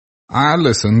I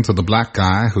listen to the Black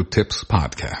Guy Who Tips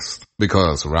podcast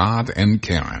because Rod and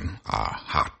Karen are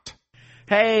hot.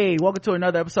 Hey, welcome to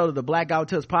another episode of the Black Guy Who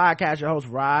Tips podcast. Your host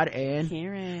Rod and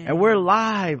Karen. And we're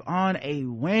live on a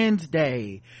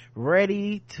Wednesday,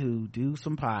 ready to do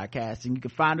some podcasting. You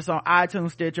can find us on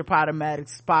iTunes, Stitcher,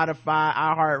 Podomatic, Spotify,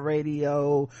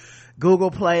 iHeartRadio,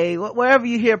 Google Play, wherever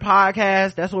you hear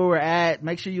podcasts, that's where we're at.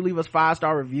 Make sure you leave us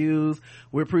 5-star reviews.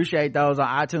 We appreciate those on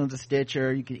iTunes and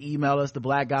Stitcher. You can email us,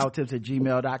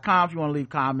 theblackguywhotips@gmail.com if you want to leave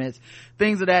comments,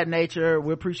 things of that nature.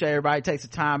 We appreciate everybody takes the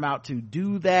time out to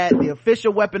do that. The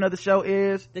official weapon of the show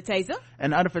is the taser,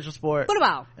 and the unofficial sport, bullet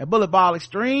ball, and bullet ball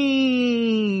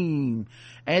extreme.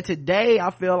 And today I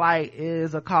feel like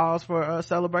is a cause for a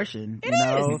celebration,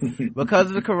 because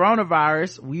of the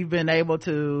coronavirus. We've been able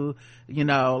to,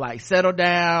 like settle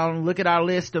down, look at our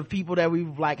list of people that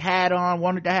we've like had on,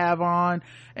 wanted to have on,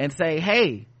 and say,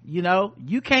 hey,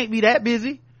 you can't be that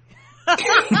busy.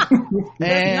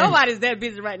 And nobody's that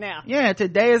busy right now. Yeah,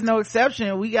 today is no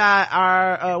exception. We got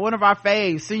our one of our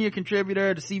faves, senior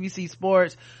contributor to CBC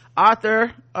Sports,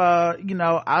 author,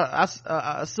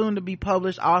 soon to be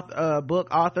published book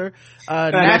author,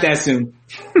 not that soon.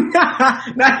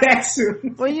 Not that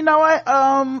soon. Well, you know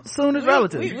what, soon is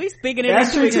relative. We speaking it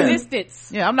into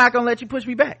existence. Yeah, I'm not gonna let you push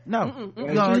me back. No.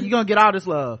 You're gonna get all this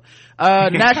love.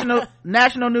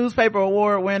 National newspaper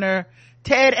award winner,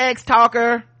 TEDx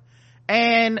talker,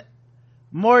 and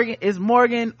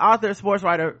Morgan, author, sports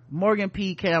writer, Morgan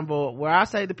P. Campbell, where I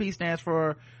say the P stands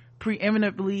for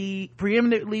preeminently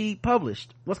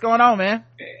published. What's going on, man?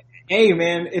 Hey,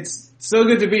 man, it's so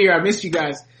good to be here. I missed you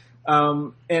guys.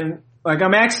 And like,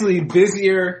 I'm actually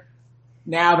busier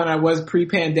now than I was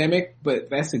pre-pandemic, but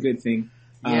that's a good thing.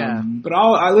 Yeah. But I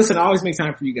always make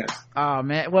time for you guys. Oh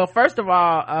man. Well, first of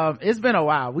all, it's been a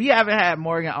while. We haven't had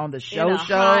Morgan on the show. In a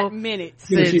hot minute.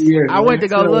 Since I went to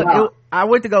go look. I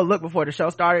went to go look before the show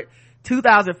started.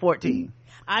 2014.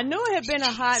 I knew it had been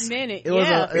a hot minute. It was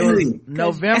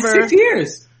November. That's 6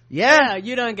 years. Yeah.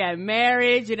 You done got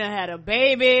married. You done had a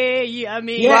baby. I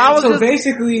was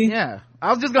basically. Yeah. I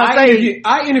was just gonna say.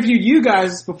 I interviewed you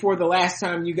guys before the last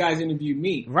time you guys interviewed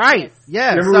me. Right.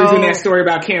 Yeah. Remember we were doing that story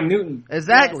about Cam Newton.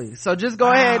 Exactly. Yes. So just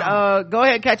go ahead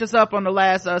and catch us up on the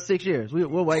last 6 years.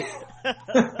 We'll wait. Well,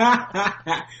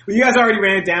 you guys already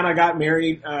ran it down. I got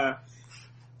married.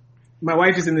 My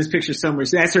wife is in this picture somewhere,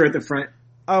 so that's her at the front.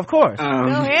 Of course. Go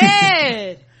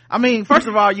ahead. I mean, first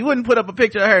of all, you wouldn't put up a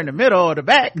picture of her in the middle or the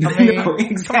back. I mean, no,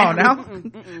 exactly. Come on now.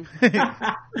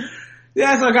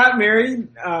 Yeah, so I got married.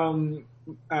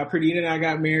 Perdita and I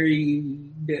got married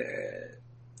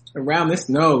around this.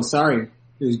 No, sorry.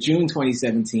 It was June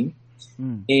 2017.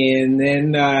 And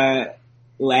then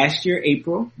last year,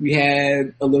 April, we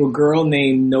had a little girl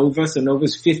named Nova. So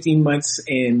Nova's 15 months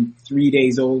and 3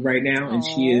 days old right now. And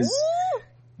she is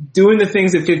doing the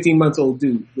things that 15-month-old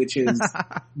do, which is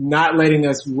not letting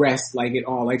us rest like at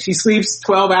all. Like, she sleeps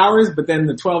 12 hours, but then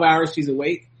the 12 hours she's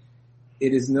awake,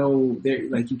 it is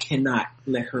you cannot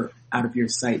let her out of your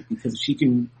sight, because she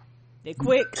can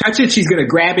touch it, she's gonna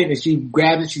grab it, and if she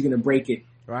grabs it, she's gonna break it.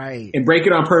 Right. And break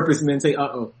it on purpose and then say,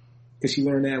 uh-oh, because she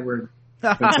learned that word.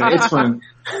 But, it's fun.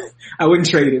 I wouldn't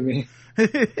trade it, man.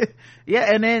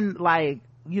 Yeah, and then,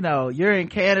 you're in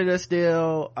Canada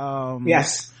still.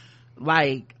 Yes.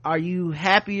 Like, are you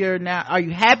happier now? Are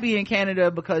you happy in Canada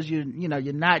because you're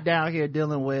not down here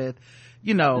dealing with,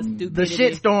 the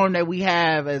shitstorm that we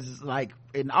have as like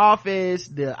in office,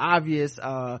 the obvious,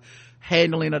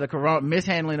 mishandling of the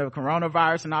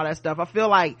coronavirus and all that stuff? I feel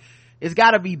like it's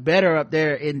gotta be better up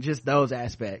there in just those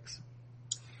aspects.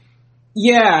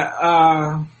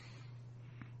 Yeah,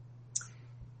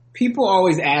 people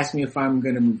always ask me if I'm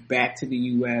gonna move back to the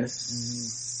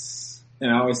US.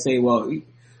 And I always say, well,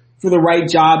 for the right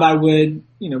job, I would,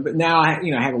 but now I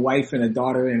have a wife and a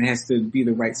daughter, and it has to be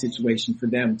the right situation for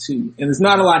them too. And there's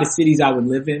not a lot of cities I would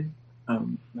live in.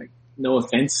 No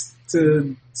offense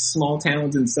to small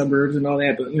towns and suburbs and all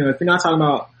that, but if you're not talking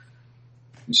about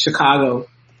Chicago,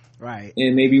 right,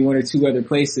 and maybe one or two other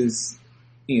places,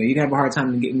 you'd have a hard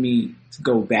time getting me to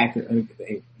go back.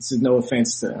 This is no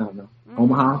offense to, I don't know,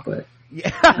 Omaha, but yeah.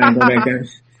 I ain't go back there.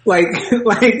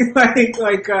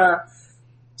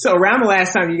 So around the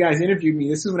last time you guys interviewed me,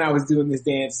 this is when I was doing this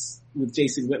dance with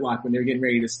Jason Whitlock when they were getting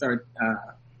ready to start,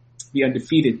 be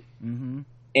undefeated. Mm-hmm.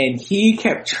 And he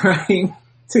kept trying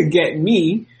to get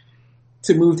me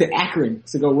to move to Akron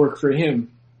to go work for him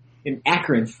in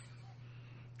Akron.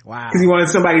 Wow. Because he wanted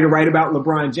somebody to write about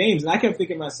LeBron James. And I kept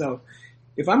thinking to myself,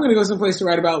 if I'm going to go someplace to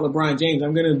write about LeBron James,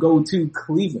 I'm going to go to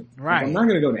Cleveland. Right. I'm not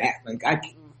going to go to Akron.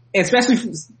 Especially,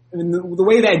 the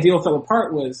way that deal fell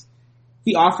apart was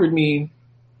he offered me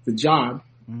the job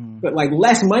but like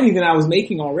less money than I was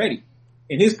making already.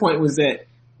 And his point was that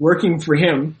working for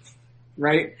him,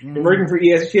 right, and working for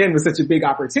ESPN was such a big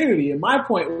opportunity. And my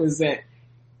point was that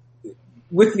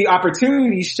with the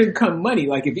opportunity should come money.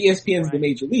 Like if ESPN's the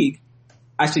major league,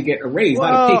 I should get a raise,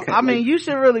 not a pay cut. I mean, you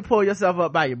should really pull yourself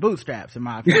up by your bootstraps, in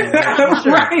my opinion.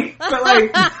 Sure. Right. But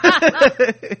like,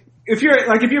 if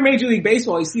you're Major League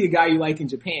Baseball, you see a guy you like in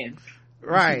Japan.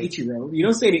 Right. Ichiro. You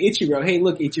don't say to Ichiro, hey,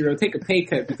 look, Ichiro, take a pay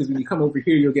cut because when you come over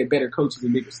here, you'll get better coaches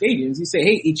in bigger stadiums. You say,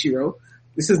 hey, Ichiro,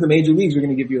 this is the major leagues. We're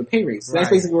going to give you a pay raise. So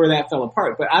that's basically where that fell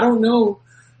apart. But I don't know.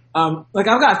 Like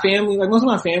I've got family, like most of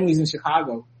my family's in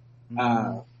Chicago.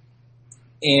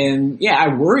 And yeah,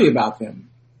 I worry about them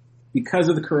because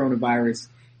of the coronavirus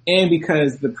and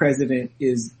because the president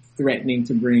is threatening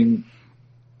to bring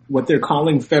what they're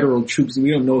calling federal troops. And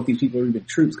we don't know if these people are even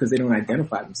troops because they don't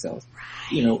identify themselves,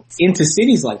 into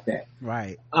cities like that.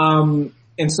 Right. And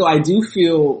so I do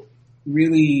feel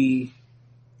really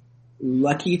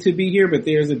lucky to be here, but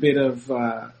there's a bit of,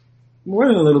 more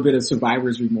than a little bit of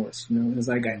survivor's remorse, it's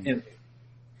like,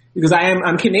 because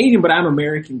I'm Canadian, but I'm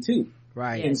American too.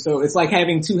 Right. And so it's like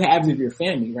having two halves of your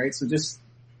family, right? So just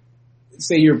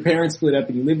say your parents split up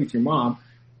and you live with your mom,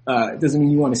 doesn't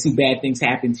mean you want to see bad things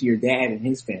happen to your dad and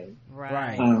his family.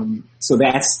 Right. So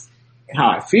that's how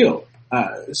I feel.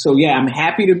 So yeah, I'm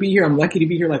happy to be here. I'm lucky to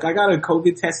be here. Like I got a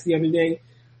COVID test the other day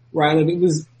where I live. It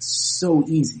was so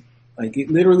easy. Like it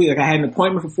literally, like I had an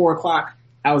appointment for 4:00.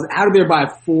 I was out of there by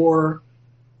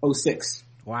 4:06.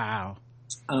 Wow.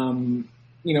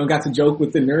 Got to joke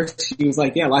with the nurse. She was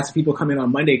like, yeah, lots of people come in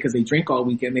on Monday because they drink all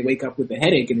weekend. They wake up with a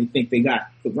headache and they think they got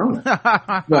the Rona.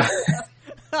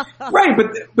 Right.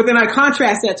 But then I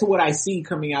contrast that to what I see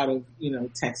coming out of,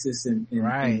 Texas and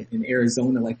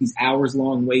Arizona, like these hours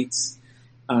long waits,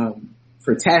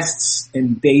 for tests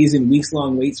and days and weeks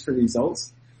long waits for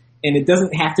results. And it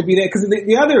doesn't have to be that because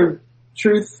the other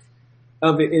truth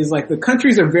of it is like the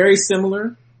countries are very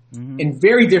similar. And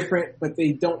very different, but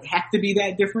they don't have to be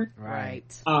that different. Right.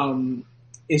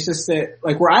 It's just that,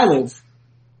 like where I live,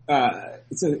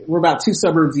 we're about 2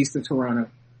 suburbs east of Toronto.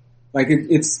 Like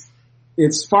it's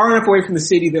far enough away from the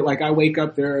city that like I wake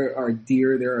up, there are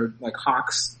deer, there are like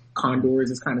hawks, condors,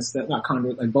 this kind of stuff, not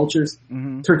condors, like vultures,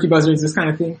 turkey buzzards, this kind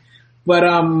of thing. But,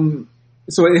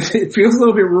 so it feels a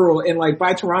little bit rural and like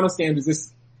by Toronto standards,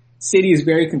 this city is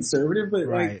very conservative, but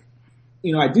like,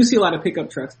 I do see a lot of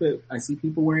pickup trucks, but I see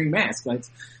people wearing masks. Like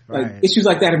issues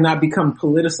like that have not become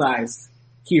politicized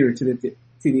here to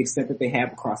the extent that they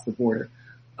have across the border.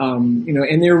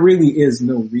 And there really is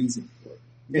no reason for it.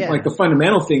 It's like the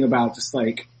fundamental thing about just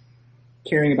like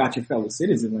caring about your fellow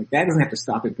citizen, like that doesn't have to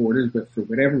stop at borders, but for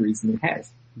whatever reason it has.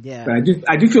 Yeah. But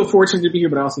I do feel fortunate to be here,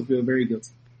 but I also feel very guilty.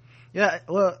 Yeah.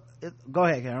 Well, go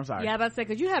ahead, Karen. I'm sorry. Yeah, I was about to say,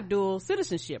 cause you have dual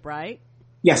citizenship, right?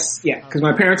 Yes, yeah, because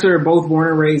my parents are both born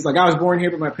and raised. Like I was born here,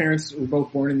 but my parents were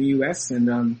both born in the U.S.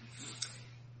 And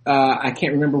I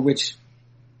can't remember which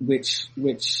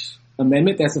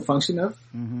amendment that's a function of.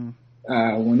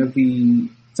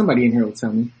 Somebody in here will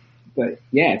tell me. But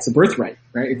yeah, it's a birthright,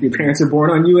 right? If your parents are born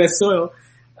on U.S. soil,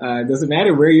 it doesn't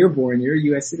matter where you're born, you're a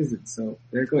U.S. citizen. So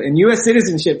there it goes. And U.S.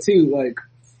 citizenship too, like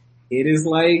it is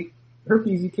like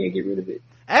herpes. You can't get rid of it.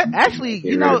 Actually,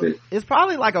 it's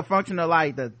probably like a function of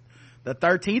like the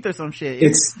 13th or some shit.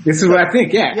 This is what I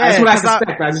think. Yeah. That's what I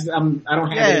suspect. I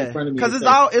don't have it in front of me. Cause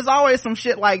it's always some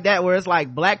shit like that where it's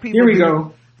like black people. Here we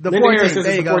go. The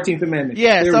 14th Amendment.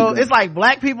 Yeah. So it's like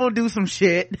black people do some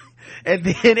shit and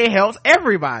then it helps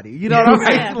everybody. You know what I'm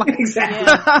saying? Like,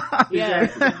 exactly. Yeah.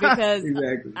 Because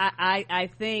I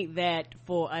think that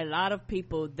for a lot of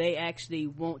people, they actually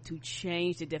want to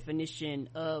change the definition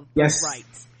of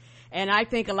rights. And I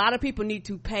think a lot of people need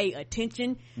to pay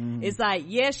attention. It's like,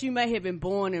 yes, you may have been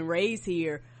born and raised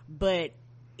here, but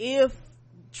if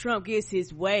Trump gets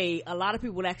his way, a lot of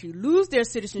people would actually lose their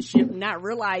citizenship, not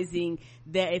realizing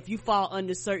that if you fall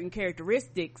under certain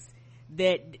characteristics,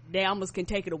 that they almost can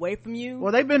take it away from you.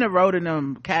 Well, they've been eroding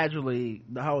them casually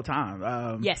the whole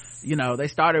time. Yes. They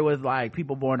started with like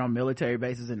people born on military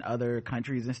bases in other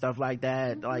countries and stuff like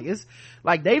that. Like it's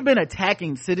like they've been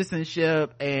attacking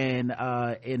citizenship and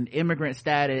immigrant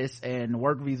status and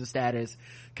work visa status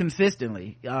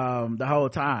consistently the whole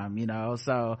time,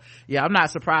 so yeah, I'm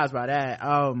not surprised by that.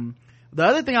 The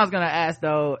other thing I was gonna ask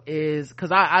though is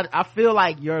because I feel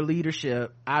like your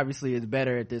leadership obviously is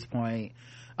better at this point.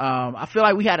 I feel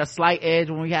like we had a slight edge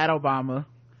when we had Obama,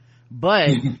 but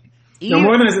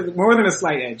more than a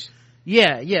slight edge.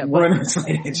 Yeah. More than a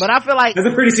slight edge. But I feel like that's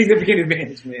a pretty significant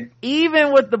advantage, man.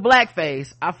 Even with the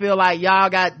blackface, I feel like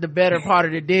y'all got the better part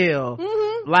of the deal.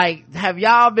 Like, have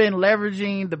y'all been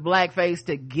leveraging the blackface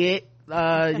to get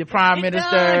your prime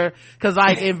minister, because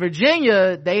like in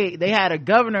Virginia they had a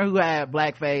governor who had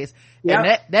blackface. Yep.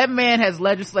 And that man has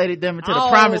legislated them into the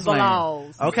promised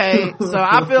land. Okay, so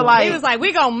I feel like he was like,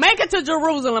 "We gonna make it to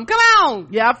Jerusalem. Come on."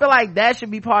 Yeah, I feel like that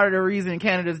should be part of the reason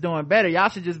Canada's doing better. Y'all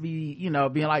should just be,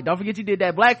 being like, "Don't forget you did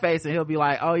that blackface," and he'll be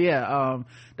like, "Oh yeah,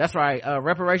 that's right.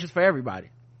 Reparations for everybody."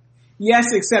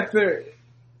 Yes, except there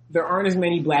aren't as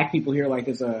many black people here. Like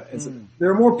there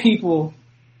are more people.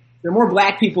 There are more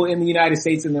black people in the United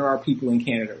States than there are people in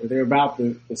Canada. Or they're about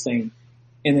the same.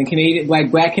 And then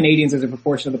black Canadians as a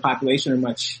proportion of the population are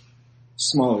much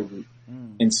smaller group.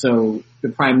 And so the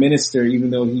prime minister, even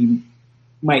though he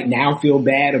might now feel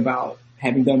bad about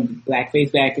having done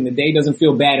blackface back in the day, doesn't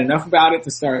feel bad enough about it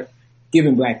to start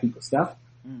giving black people stuff.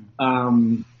 But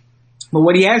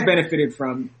what he has benefited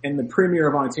from, and the premier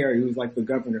of Ontario, who's like the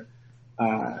governor,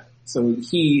 so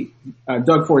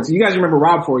Doug Ford, so you guys remember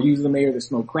Rob Ford, he was the mayor that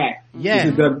smoked crack.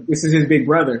 Yeah. This is his big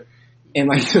brother. And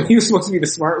like, so he was supposed to be the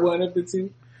smart one of the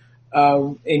two.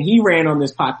 And he ran on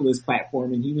this populist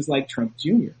platform and he was like Trump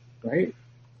Jr., right?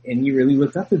 And he really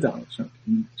looked up to Donald Trump.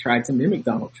 He tried to mimic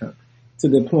Donald Trump to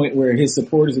the point where his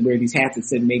supporters would wear these hats that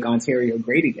said, "Make Ontario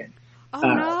Great Again." Oh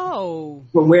no.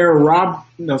 But where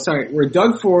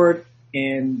Doug Ford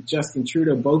and Justin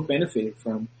Trudeau both benefited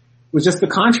from was just the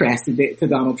contrast to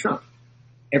Donald Trump.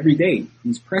 Every day,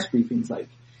 these press briefings, like,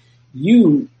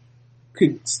 you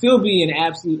could still be an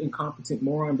absolute incompetent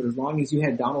moron, but as long as you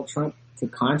had Donald Trump to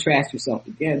contrast yourself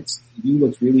against, you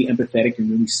looked really empathetic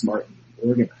and really smart and really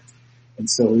organized. And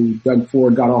so Doug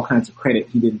Ford got all kinds of credit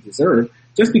he didn't deserve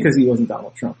just because he wasn't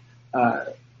Donald Trump.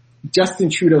 Justin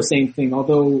Trudeau, same thing.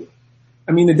 Although,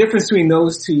 I mean, the difference between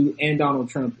those two and Donald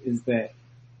Trump is that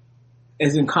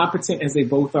as incompetent as they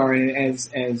both are, and as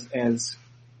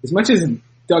much as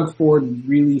Doug Ford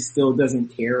really still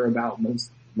doesn't care about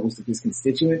most of his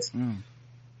constituents,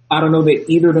 I don't know that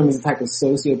either of them is the type of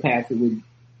sociopath that would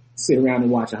sit around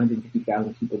and watch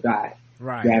 150,000 people die,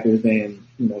 right, rather than,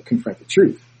 confront the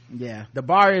truth. Yeah, the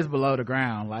bar is below the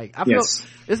ground. Like, I feel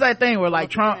it's that thing where like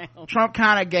Trump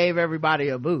kind of gave everybody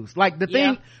a boost. Like the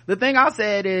thing I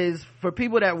said is, for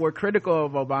people that were critical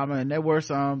of Obama, and there were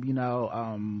some,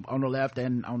 on the left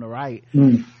and on the right,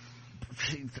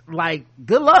 like,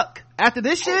 good luck after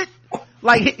this shit.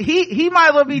 Like, he might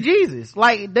as well be Jesus.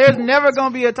 Like, there's never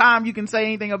gonna be a time you can say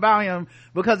anything about him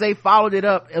because they followed it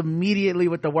up immediately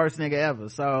with the worst nigga ever.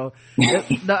 So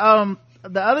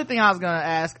the other thing I was gonna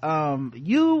ask,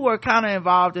 you were kind of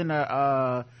involved in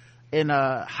a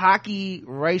hockey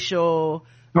racial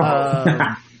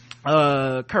kerfuffle,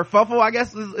 I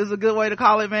guess is a good way to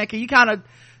call it, man. Can you kind of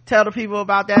tell the people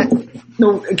about that?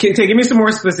 No, okay, give me some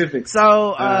more specifics.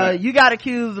 So you got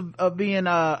accused of being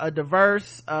a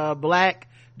diverse black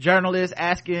journalist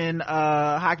asking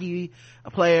a hockey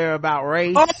player about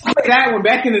race. Oh, that one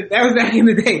that was back in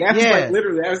the day. That was like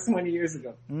literally, that was 20 years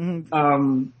ago.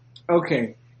 Mm-hmm.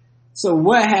 Okay. So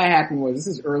what had happened was, this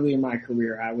is early in my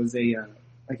career. I was an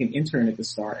intern at the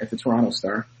Toronto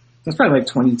Star. I was probably like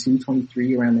 22,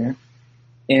 23, around there.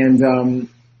 And,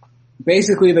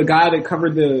 basically the guy that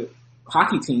covered the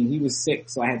hockey team, he was sick,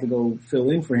 so I had to go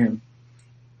fill in for him.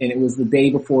 And it was the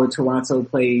day before Toronto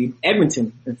played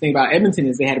Edmonton. The thing about Edmonton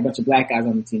is they had a bunch of black guys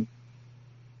on the team.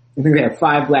 I think they had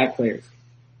 5 black players,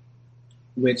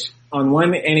 which on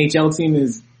one NHL team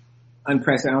is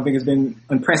unprecedented. I don't think it's been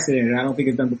unprecedented. I don't think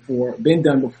it's been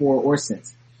done before or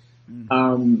since.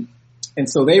 And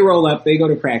so they roll up, they go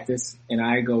to practice, and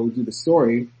I go do the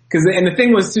story. And the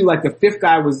thing was too, like, the 5th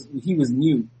guy was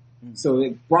new. So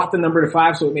it brought the number to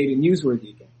 5, so it made it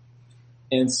newsworthy again.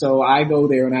 And so I go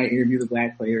there and I interview the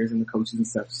black players and the coaches and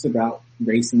stuff, just about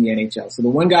race in the NHL. So the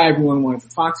one guy everyone wanted to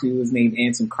talk to was named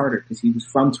Anson Carter, because he was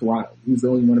from Toronto. He was the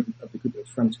only one of the group that was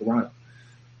from Toronto.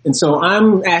 And so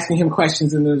I'm asking him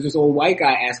questions, and there's this old white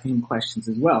guy asking him questions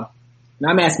as well.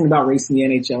 And I'm asking about race in the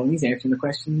NHL, and he's answering the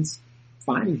questions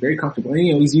fine. He's very comfortable.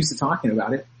 And, he's used to talking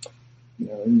about it.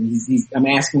 And I'm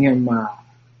asking him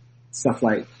stuff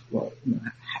like, well,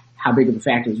 how big of a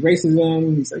factor is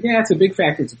racism? He's like, yeah, it's a big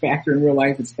factor. It's a factor in real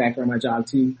life. It's a factor on my job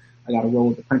too. I got to roll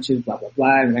with the punches, blah, blah,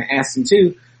 blah. And I asked him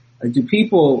too, do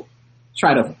people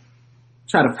try to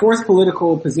force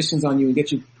political positions on you and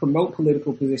get you to promote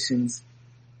political positions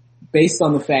based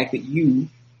on the fact that you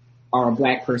are a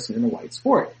black person in a white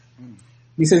sport?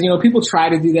 He says, people try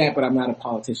to do that, but I'm not a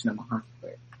politician. I'm a hockey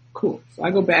player. Cool. So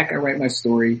I go back, I write my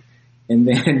story, and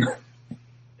then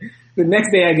the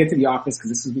next day I get to the office, because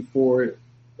this was before,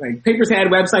 like, papers had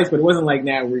websites, but it wasn't like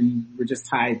now where you were just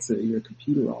tied to your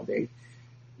computer all day.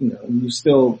 And you're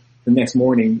still the next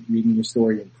morning reading your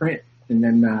story in print. And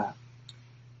then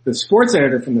the sports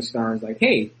editor from the Star is like,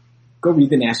 hey, go read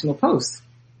the National Post.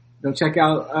 go check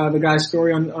out the guy's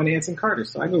story on Anson Carter.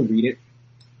 So I go read it.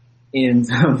 And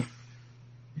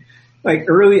like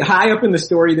high up in the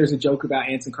story, there's a joke about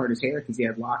Anson Carter's hair because he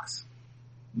had locks.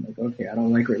 I'm like, okay, I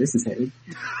don't like where this is headed.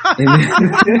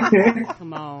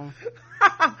 Come on.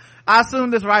 I assume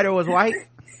this writer was white.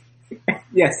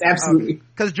 Yes, absolutely.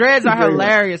 Because dreads are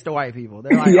hilarious to white people.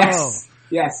 They're like,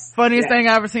 yes, funniest thing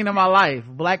I ever seen in my life.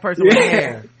 Black person with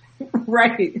hair.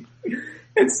 Right.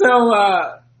 And so,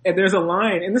 and there's a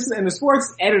line, and the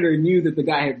sports editor knew that the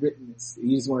guy had written this.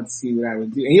 He just wanted to see what I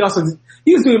would do. And he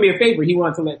was doing me a favor. He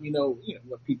wanted to let me know,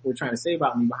 what people were trying to say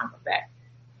about me behind my back.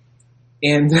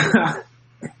 And,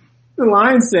 the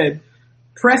line said,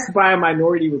 pressed by a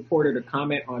minority reporter to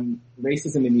comment on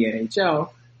racism in the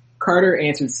NHL, Carter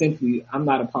answered simply, I'm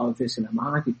not a politician, I'm a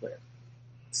hockey player.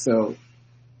 So,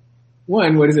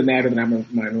 one, what does it matter that I'm a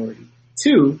minority?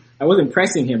 Two, I wasn't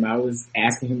pressing him, I was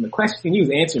asking him the question, he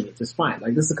was answering it just fine.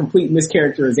 Like, this is a complete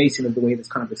mischaracterization of the way this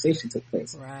conversation took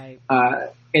place. Right.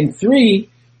 And three,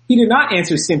 he did not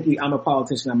answer simply, I'm a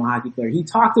politician, I'm a hockey player. He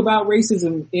talked about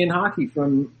racism in hockey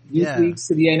from youth leagues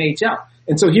to the NHL.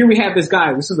 And so here we have this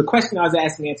guy. This is the question I was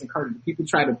asking Anson Carter. People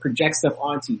try to project stuff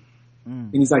onto you.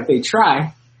 And he's like, they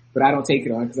try, but I don't take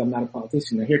it on because I'm not a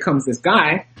politician. Now here comes this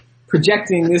guy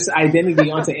projecting this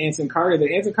identity onto Anson Carter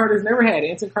that Anson Carter's never had.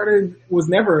 Anson Carter was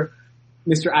never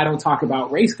Mr. I don't talk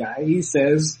about race guy. He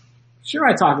says, sure,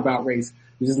 I talk about race.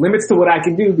 There's just limits to what I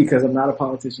can do because I'm not a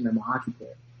politician. I'm a hockey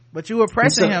player. But you were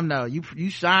pressing him though. You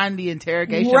shined the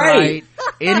interrogation light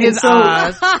in his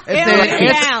eyes and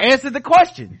said, answer the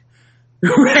question.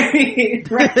 Right.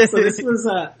 So this was,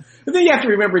 the thing you have to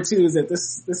remember too is that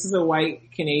this is a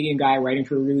white Canadian guy writing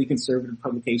for a really conservative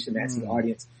publication that's his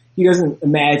audience. He doesn't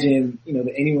imagine,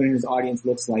 that anyone in his audience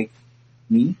looks like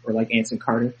me or like Anson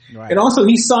Carter. Right. And also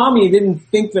he saw me and didn't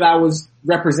think that I was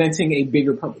representing a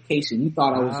bigger publication. He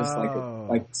thought I was just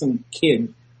like some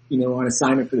kid, on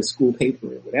assignment for the school paper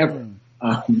or whatever.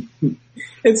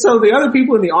 And so the other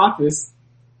people in the office,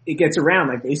 it gets around,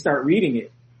 like they start reading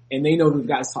it. And they know the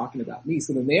guy's talking about me.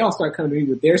 So then they all start coming to me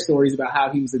with their stories about how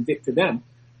he was a dick to them.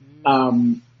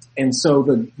 And so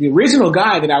the original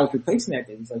guy that I was replacing that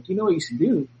day, he's like, you know what you should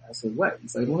do? I said, what?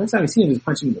 He's like, well, next time you see him, just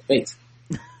punch him in the face.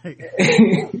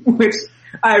 Which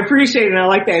I appreciate and I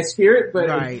like that spirit, but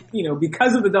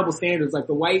because of the double standards, like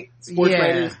the white sports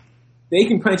writers, they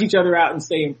can punch each other out and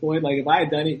stay employed. Like if I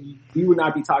had done it, we would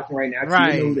not be talking right now.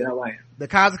 Right. You know who the hell I am. The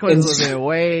consequences would have been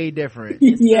way different.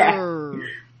 Yeah.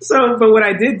 So, but what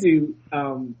I did do,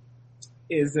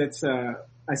 is that,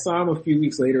 I saw him a few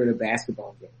weeks later at a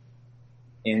basketball game.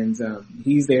 And,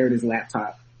 he's there at his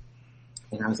laptop.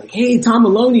 And I was like, hey, Tom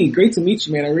Maloney, great to meet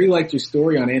you, man. I really liked your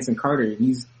story on Anson Carter. And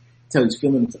he's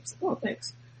filming himself. I said, oh,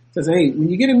 thanks. Says, hey, when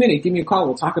you get a minute, give me a call.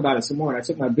 We'll talk about it some more. And I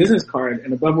took my business card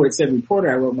and above where it said reporter,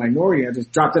 I wrote minority. I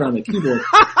just dropped it on the keyboard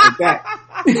like that.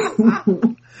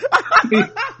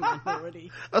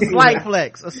 A slight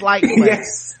flex.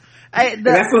 Yes. That's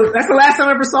the last time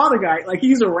I ever saw the guy. Like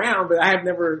he's around, but I have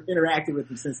never interacted with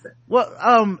him since then.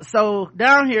 Well, so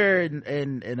down here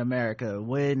in America,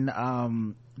 when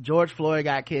George Floyd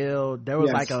got killed, there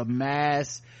was like a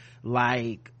mass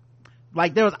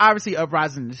like there was obviously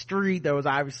uprising in the street. There was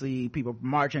obviously people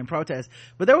marching, protest,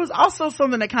 but there was also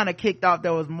something that kind of kicked off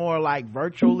that was more like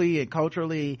virtually and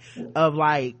culturally of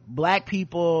like black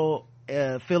people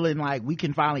feeling like we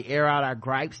can finally air out our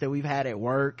gripes that we've had at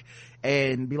work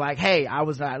and be like, hey, I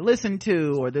was not listened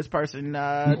to, or this person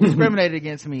discriminated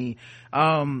against me,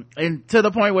 and to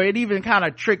the point where it even kind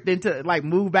of tricked into like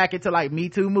moved back into like Me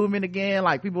Too movement again.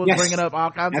 Like people was bringing up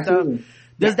all kinds of stuff.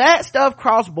 Does that stuff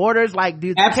cross borders? Like,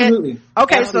 absolutely.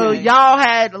 Okay, so y'all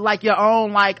had like your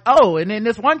own like, and then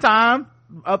this one time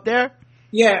up there.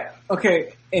 Yeah.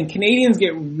 Okay. And Canadians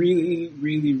get really,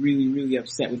 really, really, really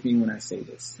upset with me when I say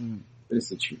this, but it's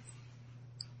the truth.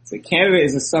 So Canada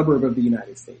is a suburb of the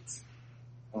United States.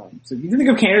 So if you think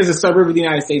of Canada as a suburb of the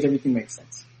United States, everything makes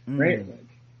sense, right? Like,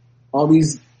 all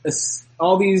these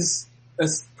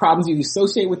problems you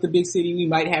associate with the big city, we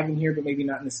might have in here, but maybe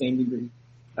not in the same degree.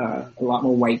 A lot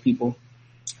more white people,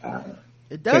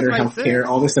 it does better healthcare,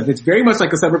 all this stuff. It's very much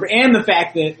like a suburb, and the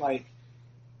fact that like,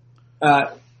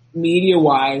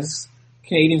 media-wise,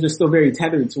 Canadians are still very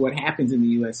tethered to what happens in the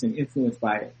U.S. and influenced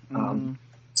by it.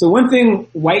 So one thing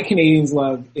white Canadians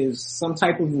love is some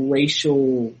type of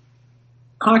racial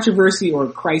controversy or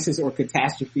crisis or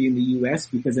catastrophe in the U.S.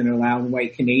 because it allowed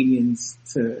white Canadians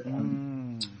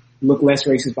to look less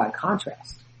racist by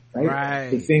contrast, right?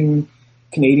 The thing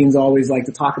Canadians always like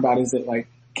to talk about is that like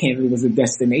Canada was a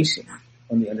destination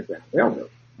on the Underground Railroad,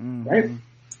 right?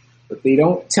 But they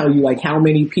don't tell you like how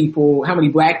many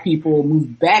black people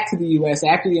moved back to the U.S.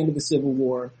 after the end of the Civil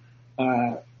War,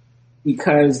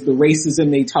 because the racism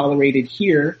they tolerated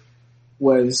here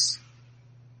was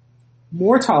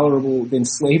more tolerable than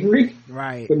slavery.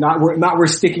 Right. But not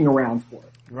worth sticking around for.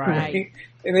 Right.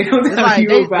 And they don't tell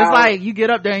you about... It's like you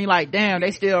get up there and you're like, damn,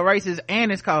 they still racist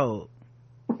and it's cold.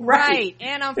 Right.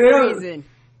 And I'm freezing.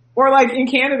 Or like in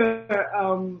Canada,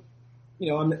 on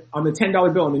the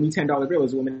 $10 bill, on the new $10 bill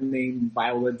is a woman named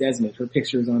Viola Desmond. Her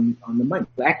picture's on the money.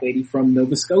 Black lady from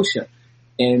Nova Scotia.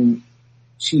 And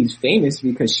she's famous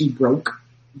because she broke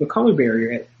the color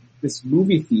barrier at this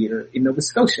movie theater in Nova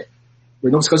Scotia,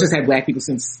 where Nova Scotia's had black people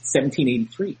since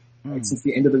 1783, right? Since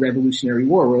the end of the Revolutionary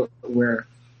War, where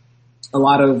a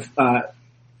lot of,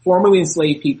 formerly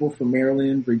enslaved people from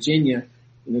Maryland, Virginia,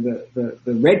 the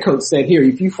redcoats said, here,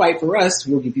 if you fight for us,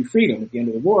 we'll give you freedom. At the end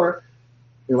of the war,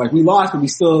 they're like, we lost, but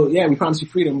we promise you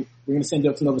freedom. We're going to send you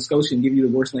up to Nova Scotia and give you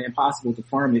the worst land possible to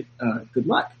farm it. Good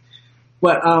luck.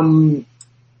 But,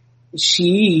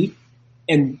 she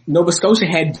and Nova Scotia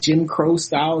had Jim Crow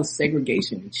style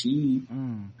segregation. And she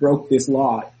broke this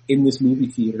law in this movie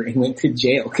theater and went to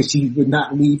jail because she would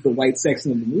not leave the white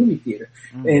section of the movie theater.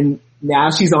 And now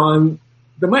she's on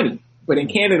the money. But in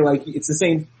Canada, like, it's the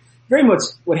same, very much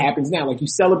what happens now. Like, you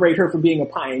celebrate her for being a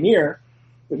pioneer,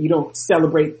 but you don't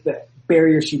celebrate the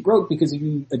barrier she broke, because if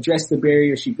you address the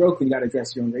barrier she broke, then you gotta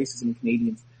address your own racism, and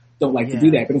Canadians don't like to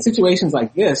do that. But in situations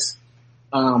like this,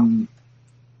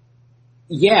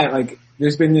 like,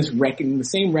 there's been this reckoning, the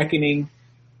same reckoning,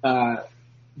 that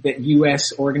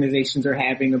U.S. organizations are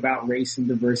having about race and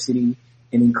diversity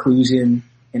and inclusion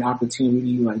and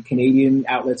opportunity. Like, Canadian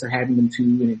outlets are having them too,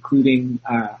 and including,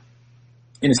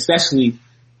 and especially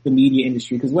the media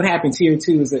industry. Because what happens here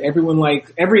too is that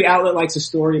every outlet likes a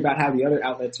story about how the other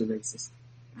outlets are racist.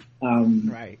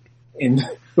 Right.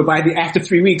 But after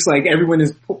 3 weeks, like, everyone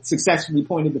has successfully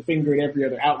pointed the finger at every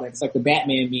other outlet. It's like the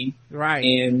Batman meme.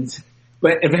 Right.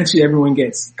 But eventually everyone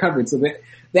gets covered. So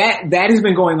that has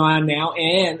been going on now.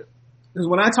 And because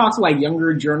when I talk to like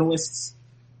younger journalists,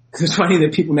 because it's funny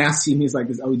that people now see me as like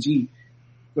this OG,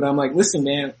 but I'm like, listen,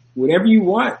 man, whatever you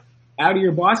want out of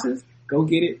your bosses, go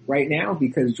get it right now,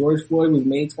 because George Floyd was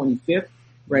May 25th.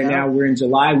 Right now we're in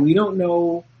July. We don't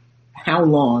know how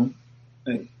long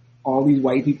all these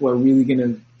white people are really going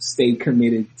to stay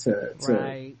committed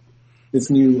to this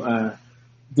new,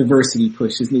 diversity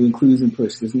push, this new inclusion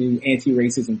push, this new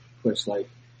anti-racism push. Like,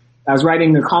 I was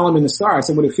writing a column in the Star. I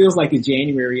said what it feels like is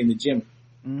January in the gym.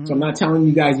 So I'm not telling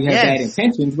you guys you have bad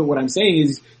intentions, but what I'm saying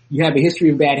is you have a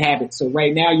history of bad habits. So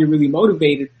right now you're really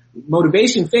motivated.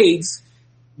 Motivation fades.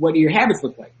 What do your habits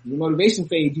look like? If your motivation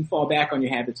fades, you fall back on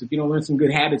your habits. If you don't learn some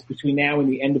good habits between now and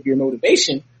the end of your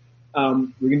motivation, we're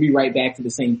going to be right back to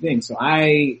the same thing. So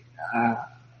I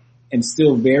am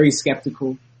still very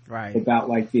skeptical about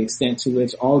like the extent to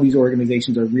which all these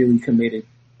organizations are really committed,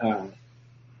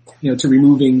 to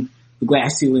removing the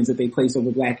glass ceilings that they place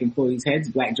over black employees' heads,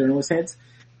 black journalists' heads.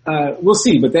 We'll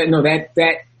see, but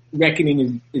that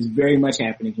reckoning is very much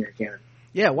happening here in Canada.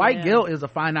 Yeah, white guilt is a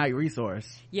finite resource.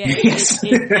 Yeah,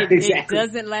 it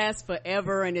doesn't last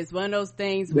forever, and it's one of those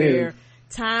things where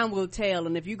time will tell.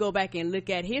 And if you go back and look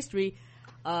at history,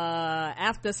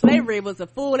 after slavery, it was a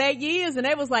full 8 years, and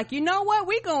they was like, you know what,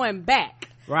 we're going back.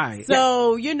 Right.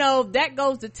 So, that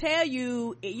goes to tell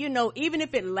you, even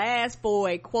if it lasts for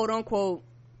a quote unquote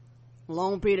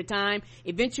long period of time,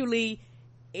 eventually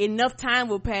enough time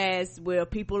will pass where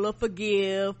people will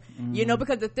forgive,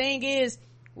 because the thing is,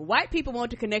 white people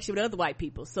want a connection with other white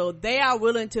people, so they are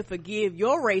willing to forgive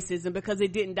your racism because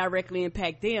it didn't directly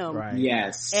impact them. Right.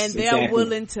 Yes. And they're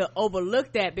willing to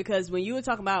overlook that, because when you were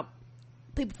talking about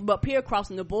people from up here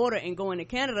crossing the border and going to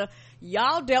Canada,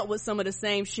 y'all dealt with some of the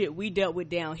same shit we dealt with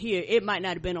down here. It might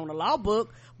not have been on the law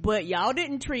book, but y'all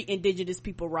didn't treat indigenous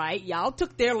people right. Y'all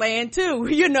took their land too,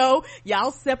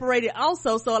 y'all separated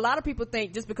also. So a lot of people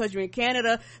think just because you're in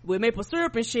Canada with maple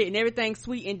syrup and shit and everything's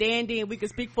sweet and dandy and we can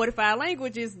speak 45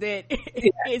 languages, that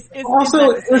it's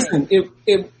also, listen,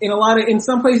 in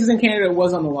some places in Canada it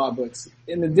was on the law books.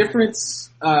 And the difference,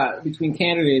 between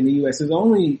Canada and the US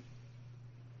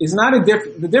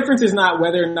the difference is not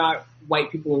whether or not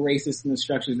white people are racist and the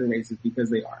structures are racist,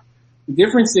 because they are. The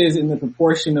difference is in the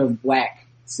proportion of black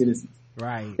citizens.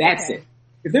 Right. That's it.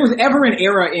 If there was ever an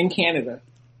era in Canada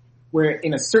where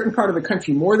in a certain part of the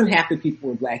country more than half the people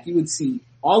were black, you would see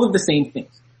all of the same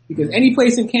things. Because any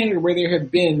place in Canada where there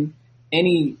have been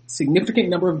any significant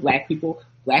number of black people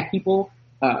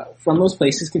from those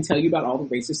places can tell you about all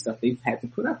the racist stuff they've had to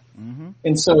put up.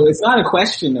 And so it's not a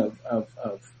question of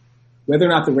whether or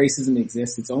not the racism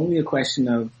exists. It's only a question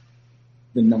of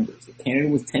the numbers. If Canada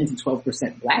was 10 to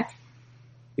 12% black,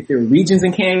 if there were regions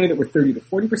in Canada that were 30 to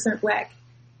 40% black,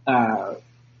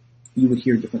 you would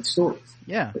hear different stories.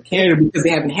 Yeah. But Canada, because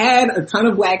they haven't had a ton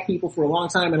of black people for a long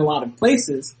time in a lot of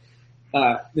places,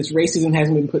 this racism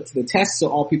hasn't been put to the test, so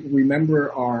all people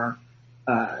remember are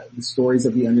the stories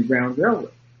of the Underground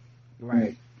Railroad.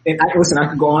 Right. And I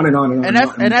could go on and on and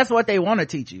on. And that's what they want to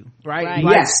teach you, right? Right.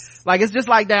 Like, yes. Like, it's just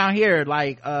like down here,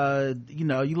 like, you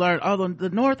know, you learn, oh, the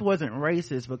North wasn't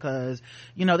racist because,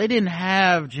 you know, they didn't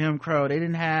have Jim Crow. They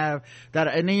didn't have that.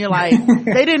 And then you're like,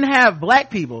 they didn't have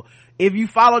black people. If you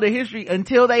follow the history,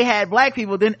 until they had black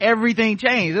people, then everything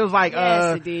changed. It was like,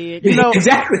 yes, it did. you know,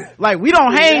 exactly. Like we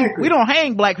don't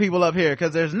hang black people up here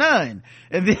because there's none.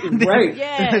 And then, right.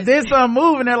 Yes. then some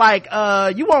move and they're like,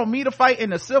 you want me to fight in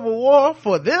the Civil War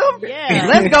for them? Yeah.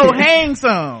 Let's go hang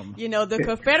some. You know, the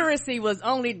Confederacy was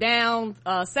only down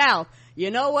south. You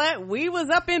know what? We was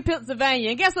up in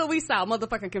Pennsylvania, and guess what we saw?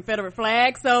 Motherfucking Confederate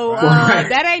flag. So,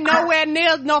 that ain't nowhere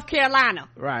near North Carolina.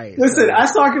 Right. Listen, I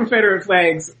saw Confederate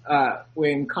flags,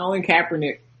 when Colin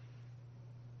Kaepernick,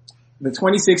 the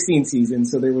 2016 season,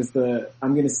 so there was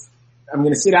I'm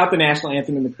gonna sit out the national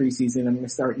anthem in the preseason, I'm gonna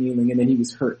start kneeling, and then he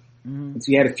was hurt. Mm-hmm. And so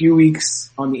he had a few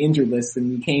weeks on the injured list,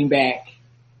 and he came back,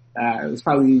 it was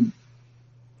probably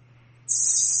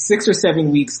 6 or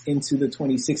 7 weeks into the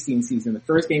 2016 season. The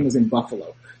first game was in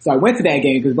Buffalo. So I went to that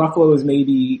game because Buffalo was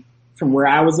maybe, from where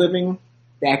I was living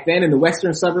back then in the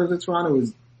western suburbs of Toronto,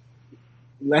 was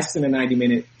less than a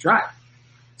 90-minute drive.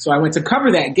 So I went to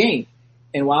cover that game.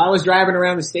 And while I was driving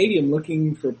around the stadium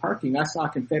looking for parking, I saw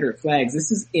Confederate flags.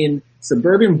 This is in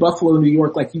suburban Buffalo, New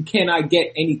York. Like, you cannot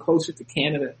get any closer to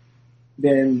Canada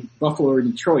than Buffalo or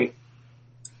Detroit.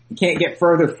 You can't get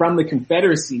further from the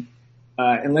Confederacy,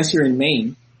 unless you're in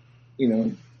Maine, you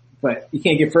know, but you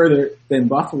can't get further than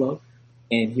Buffalo.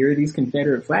 And here are these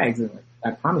Confederate flags. And like,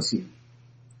 I promise you,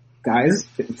 guys,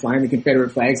 flying the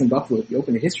Confederate flags in Buffalo, if you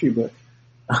open a history book.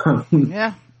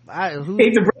 Yeah.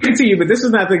 Hate to break it to you, but this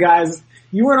was not the guys,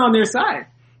 you weren't on their side.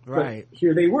 Right. But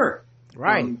here they were.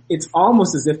 Right. It's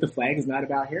almost as if the flag is not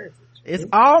about heritage. It's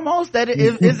almost that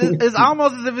it's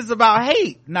almost as if it's about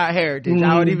hate, not heritage. Mm-hmm.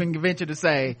 I would even venture to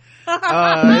say,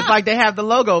 it's like they have the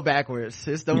logo backwards.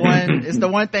 It's the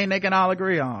one thing they can all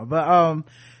agree on. But,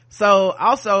 so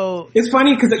also. It's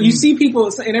funny because you see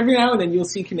people, and every now and then you'll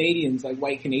see Canadians, like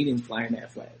white Canadians, flying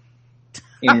that flag.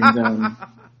 And,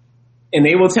 and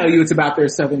they will tell you it's about their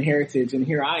Southern heritage. And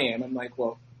here I am. I'm like,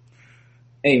 well,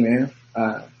 hey man,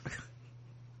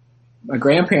 my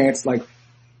grandparents, like,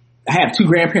 I have 2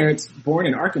 grandparents born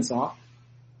in Arkansas.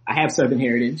 I have Southern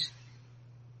heritage.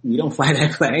 We don't fly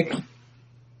that flag.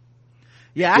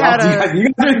 Yeah, you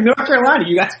guys are in North Carolina.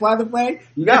 You guys fly the flag?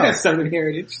 You guys have Southern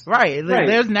heritage. Right.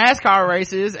 There's NASCAR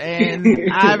races, and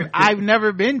I've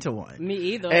never been to one. Me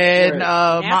either. And,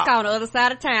 NASCAR on the other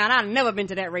side of town. I've never been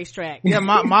to that racetrack. Yeah,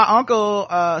 my uncle,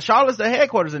 Charlotte's the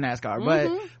headquarters of NASCAR,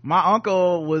 mm-hmm. but my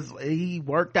uncle he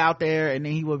worked out there, and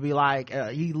then he would be like,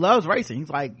 he loves racing. He's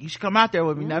like, you should come out there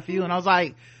with me, mm-hmm. nephew. And I was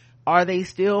like, are they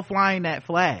still flying that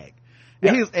flag?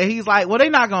 Yeah. And he's like, well,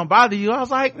 they're not gonna bother you. I was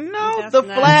like, no, the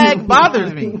flag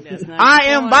bothers me. I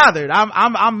am bothered.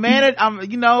 I'm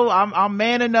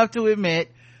man enough to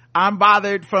admit I'm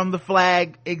bothered from the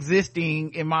flag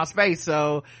existing in my space.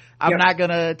 So I'm not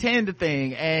gonna attend the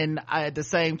thing. And at the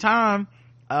same time,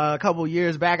 a couple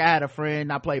years back, I had a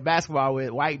friend I played basketball with,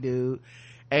 white dude,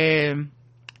 and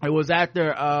it was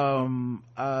after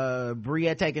Bree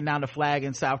had taken down the flag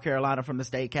in South Carolina from the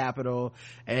state capitol,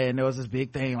 and there was this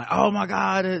big thing like, oh my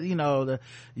god,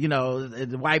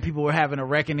 the white people were having a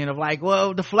reckoning of like,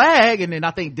 well, the flag. And then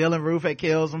I think Dylan Roof had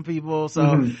killed some people, so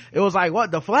mm-hmm. It was like, what,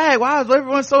 the flag? Why is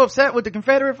everyone so upset with the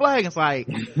Confederate flag? It's like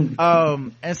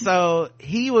and so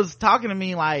he was talking to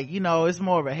me like, it's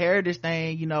more of a heritage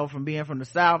thing, from being from the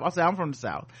South. I said, I'm from the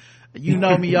South. You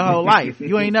know me your whole life.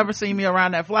 You ain't never seen me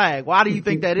around that flag. Why do you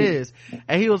think that is?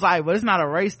 And he was like, but it's not a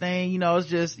race thing, it's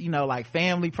just, like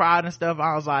family pride and stuff.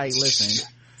 I was like, listen,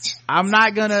 I'm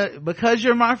not gonna, because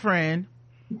you're my friend,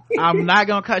 I'm not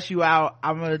gonna cuss you out.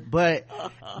 But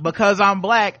because I'm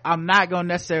black, I'm not gonna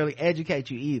necessarily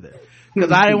educate you either. Cause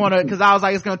I didn't want to, cause I was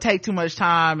like, it's gonna take too much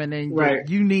time, and then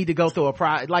you need to go through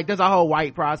like there's a whole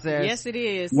white process. Yes, it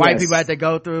is. White people have to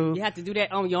go through. You have to do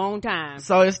that on your own time.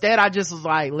 So instead I just was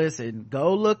like, listen,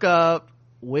 go look up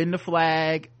when the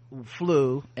flag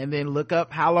flew, and then look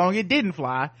up how long it didn't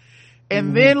fly,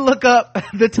 and then look up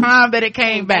the time that it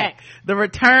came back. The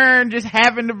return just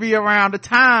happened to be around the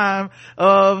time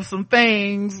of some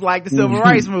things like the civil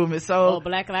rights movement. So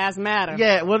Black Lives Matter.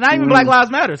 Yeah, well, not even Black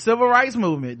Lives Matter, civil rights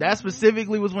movement. That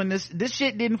specifically was when this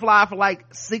shit didn't fly for like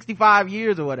 65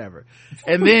 years or whatever.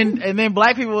 And then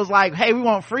black people was like, hey, we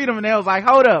want freedom, and they was like,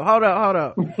 hold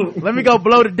up. Let me go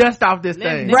blow the dust off this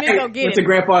thing. Let me go get it to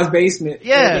grandpa's basement.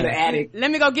 Yeah. In the attic. Let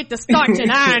me go get the starch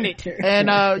and iron it. And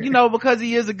because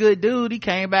he is a good dude, he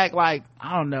came back like,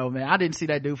 I don't know, man, I didn't see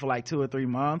that dude for like 2 or 3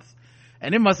 months,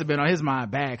 and it must have been on his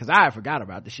mind bad, because I forgot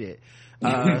about the shit.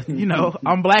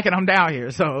 I'm black and I'm down here,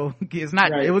 so it's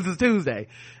not right. It was a Tuesday,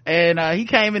 and he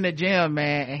came in the gym,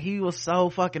 man, and he was so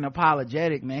fucking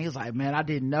apologetic, man. He was like, man, I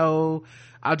didn't know,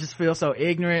 I just feel so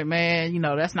ignorant, man,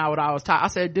 that's not what I was taught. I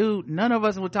said, dude, none of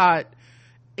us were taught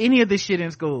any of this shit in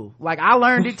school. Like, I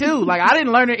learned it too. Like, I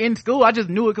didn't learn it in school, I just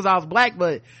knew it because I was black,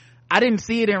 but I didn't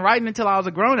see it in writing until I was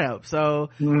a grown-up. So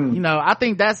I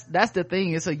think that's the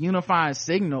thing. It's a unifying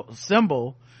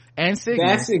symbol and signal.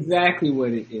 That's exactly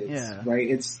what it is. Yeah. Right.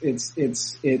 It's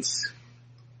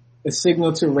a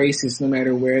signal to racists no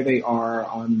matter where they are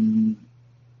on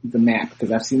the map,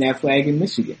 because I've seen that flag in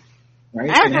Michigan. Right.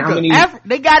 Africa,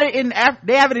 they got it in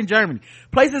they have it in Germany,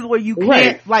 places where you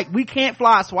can't, like, we can't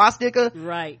fly a swastika.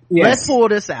 Right. Yes. Let's pull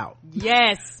this out.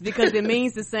 Yes, because it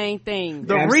means the same thing.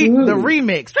 The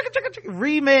remix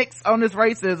on this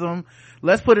racism.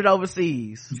 Let's put it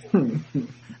overseas.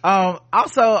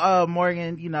 Also,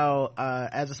 Morgan,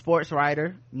 as a sports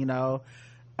writer,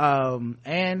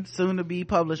 and soon to be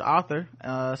published author,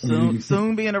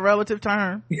 soon being a relative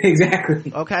term.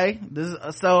 Exactly. Okay.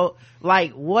 So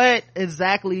like, what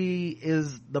exactly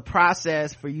is the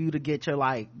process for you to get your,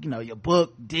 like, your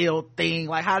book deal thing?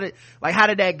 Like, how did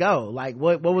that go? Like,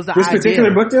 what was the this idea?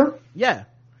 Particular book deal? Yeah.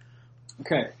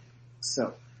 Okay.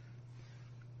 So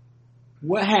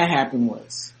what had happened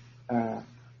was,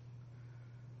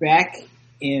 back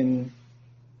in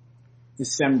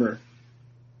December,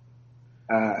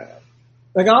 I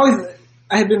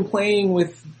had been playing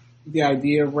with the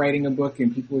idea of writing a book,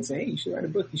 and people would say, hey, you should write a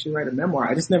book, you should write a memoir.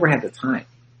 I just never had the time.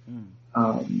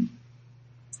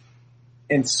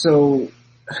 And so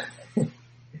when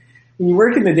you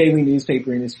work in the daily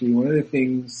newspaper industry, one of the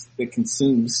things that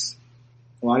consumes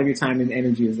a lot of your time and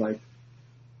energy is like,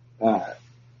 the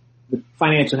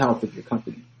financial health of your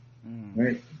company,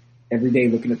 right? Every day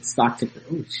looking at the stock ticker.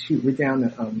 Oh shoot, we're down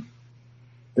to,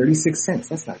 36 cents.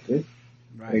 That's not good.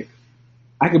 Right. Like,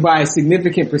 I could buy a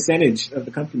significant percentage of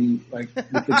the company, like,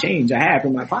 with the change I have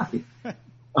in my pocket.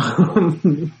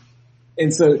 And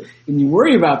so, when you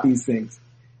worry about these things,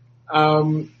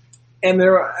 and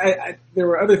there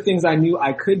were other things I knew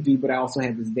I could do, but I also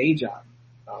had this day job.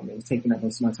 It was taking up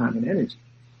most of my time and energy.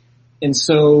 And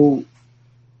so,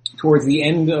 towards the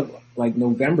end of, like,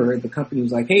 November, the company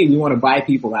was like, hey, we want to buy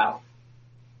people out.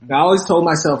 And I always told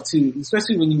myself too,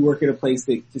 especially when you work at a place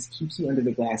that just keeps you under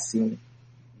the glass ceiling.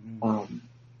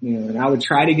 And I would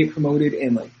try to get promoted,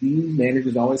 and like, these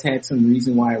managers always had some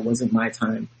reason why it wasn't my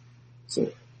time.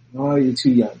 So, oh, you're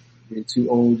too young, you're too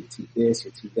old, you're too this,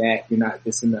 you're too that, you're not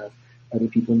this enough, other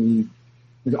people need.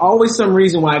 There's always some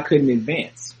reason why I couldn't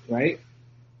advance, right?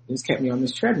 It just kept me on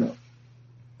this treadmill.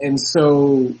 And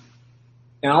so,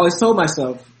 and I always told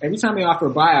myself, every time they offer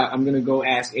a buyout, I'm going to go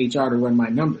ask HR to run my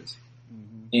numbers.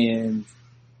 And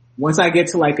once I get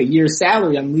to like a year's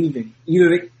salary, I'm leaving.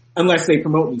 Unless they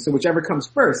promote me. So whichever comes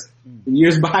first, the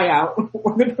year's buyout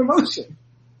or the promotion.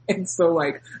 And so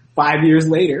like 5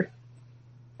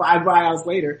 buyouts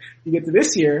later, you get to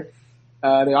this year, they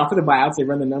offer the buyouts, they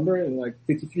run the number, and like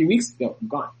 53 weeks ago, I'm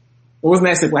gone. It wasn't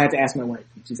that simple. I had to ask my wife.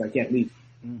 She's like, yeah, leave.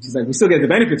 She's like, we still get the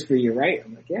benefits for you, right?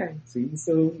 I'm like, yeah. So you can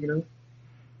still,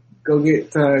 go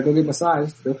get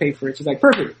massaged. They'll pay for it. She's like,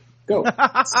 perfect. Go. So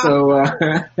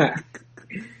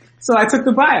I took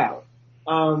the buyout.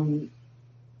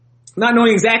 Not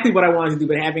knowing exactly what I wanted to do,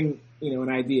 but having, an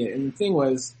idea. And the thing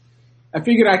was, I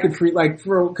figured I could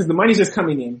cause the money's just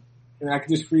coming in, and I could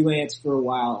just freelance for a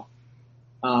while.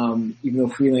 Even though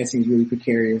freelancing is really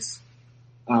precarious.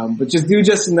 But just do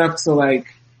just enough to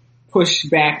like push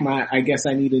back I guess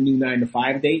I need a new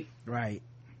 9-to-5 date. Right.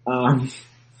 So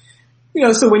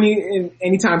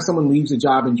anytime someone leaves a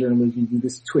job in journalism, you do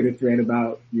this Twitter thread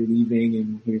about you're leaving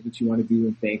and here's what you want to do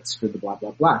and thanks for the blah,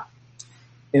 blah, blah.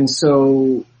 And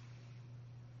so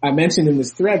I mentioned in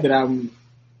this thread that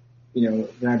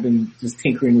that I've been just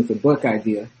tinkering with a book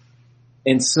idea.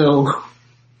 And so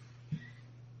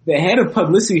the head of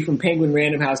publicity from Penguin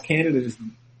Random House Canada just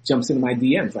jumps into my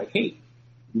DMs like, hey,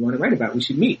 you want to write about it? We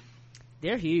should meet.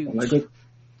 They're huge.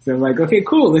 I'm like, okay,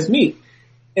 cool, let's meet.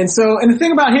 And the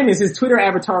thing about him is his Twitter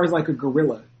avatar is like a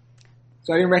gorilla.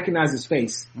 So I didn't recognize his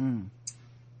face.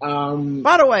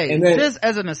 By the way, just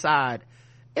as an aside,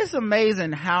 it's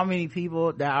amazing how many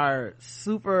people that are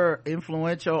super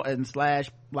influential and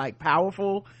 / like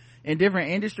powerful in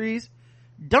different industries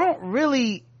don't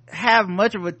really have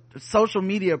much of a social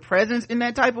media presence in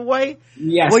that type of way.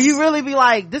 Yes. Where you really be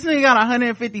like, this nigga got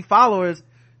 150 followers,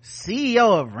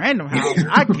 CEO of Random House.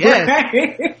 I guess.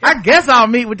 Right. I guess I'll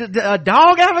meet with a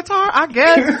dog avatar. I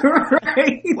guess.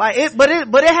 Right. Like it, but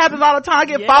it happens all the time. I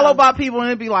get followed by people and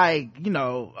it'd be like,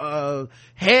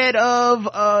 head of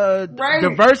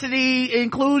diversity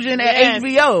inclusion at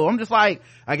HBO. I'm just like,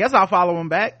 I guess I'll follow him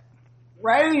back.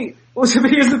 Right. Well, so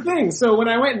here's the thing. So when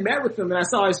I went and met with him and I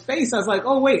saw his face, I was like,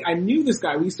 oh wait, I knew this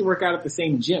guy. We used to work out at the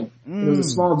same gym. It was a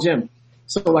small gym.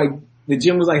 So like the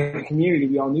gym was like a community.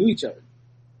 We all knew each other.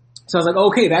 So I was like,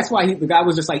 okay, that's why the guy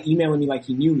was just like emailing me like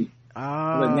he knew me.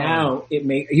 Oh. But now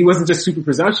he wasn't just super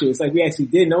presumptuous. Like we actually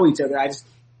did know each other. I just,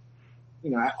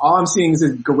 all I'm seeing is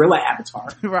this gorilla avatar.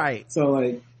 Right. So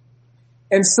like,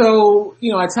 and so,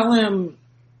 I tell him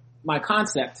my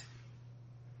concept.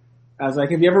 I was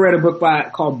like, have you ever read a book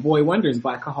called Boy Wonders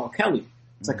by Cahal Kelly?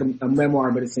 It's like a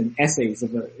memoir, but it's in essays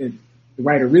of a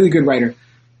writer, really good writer.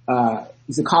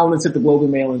 He's a columnist at the Globe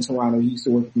and Mail in Toronto. He used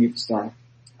to work with me at the Star.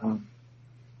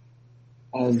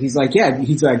 He's like, yeah.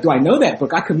 He's like, do I know that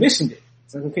book? I commissioned it.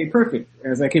 It's like, okay, perfect. I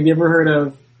was like, have you ever heard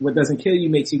of What Doesn't Kill You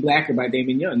Makes You Blacker by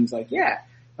Damon Young? He's like, yeah.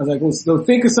 I was like, well, so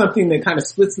think of something that kind of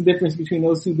splits the difference between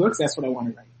those two books. That's what I want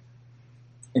to write.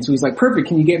 And so he's like, perfect.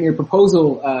 Can you get me a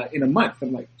proposal, in a month?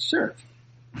 I'm like, sure.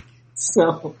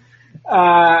 So,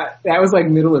 that was like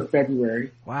middle of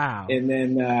February. Wow. And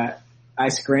then, I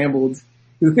scrambled.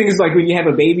 The thing is like when you have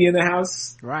a baby in the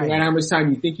house, right. No matter how much time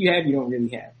you think you have, you don't really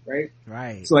have, right?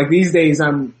 Right. So like these days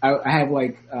I have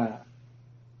like,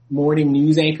 morning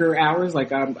news anchor hours.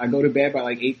 Like I go to bed by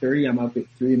like 8:30. I'm up at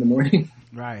 3 a.m.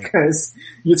 Right. Because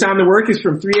your time to work is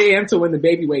from 3 a.m. to when the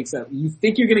baby wakes up. You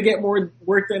think you're going to get more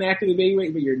work done after the baby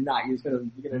wakes, but you're not. You're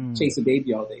going to chase a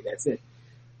baby all day. That's it.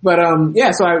 But,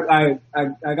 so I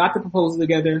got the proposal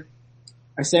together.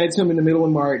 I sent it to him in the middle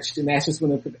of March, and that's just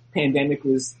when the pandemic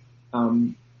was,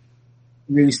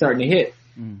 really starting to hit.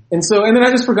 And then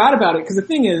I just forgot about it, because the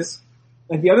thing is,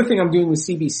 like the other thing I'm doing with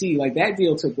CBC, like that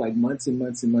deal took like months and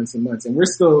months and months and months. And we're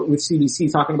still with CBC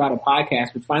talking about a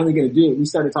podcast. We're finally going to do it. We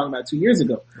started talking about it 2 years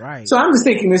ago. Right. So I'm just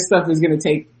thinking this stuff is going to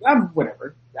take,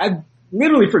 whatever. I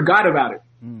literally forgot about it.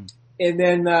 And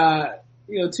then,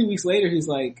 2 weeks later, he's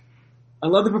like, I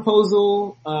love the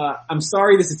proposal. I'm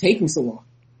sorry this is taking so long.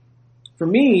 For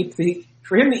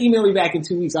him to email me back in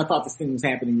 2 weeks, I thought this thing was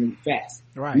happening really fast.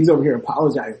 Right. He's over here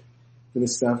apologizing for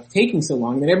this stuff taking so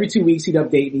long. And then every 2 weeks he'd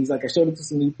update and he's like, I showed it to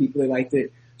some new people, they liked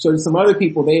it. Showed it to some other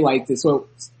people, they liked it. So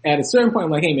at a certain point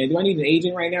I'm like, hey man, do I need an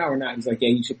agent right now or not? He's like, yeah,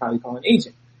 you should probably call an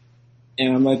agent.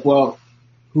 And I'm like, well,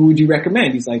 who would you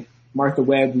recommend? He's like, Martha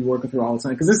Webb, we work with her all the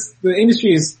time. Cause the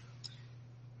industry is,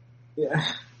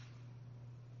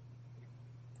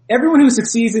 everyone who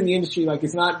succeeds in the industry, like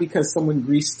it's not because someone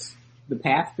greased the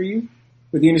path for you,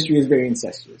 but the industry is very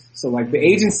incestuous. So like the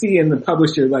agency and the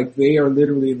publisher, like they are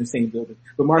literally in the same building.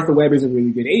 But Martha Webb is a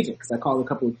really good agent because I called a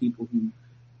couple of people who,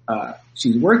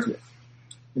 she's worked with.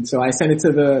 And so I sent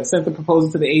the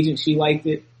proposal to the agent. She liked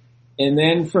it. And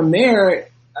then from there,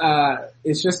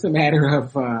 it's just a matter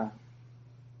of,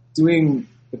 doing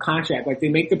the contract. Like they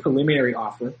make the preliminary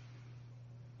offer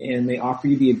and they offer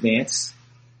you the advance.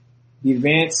 The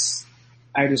advance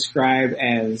I describe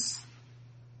as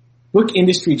book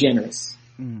industry generous.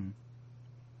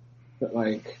 But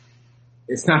like,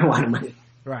 it's not a lot of money.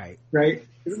 Right. Right?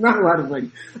 It's not a lot of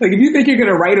money. Like if you think you're going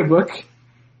to write a book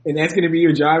and that's going to be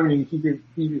your job and you keep it,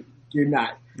 you're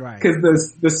not. Right. Cause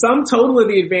the sum total of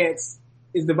the advance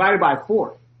is divided by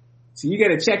 4. So you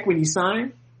get a check when you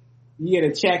sign. You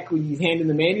get a check when you hand in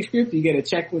the manuscript. You get a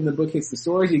check when the book hits the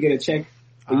stores. You get a check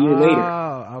a year later.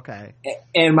 Oh, okay.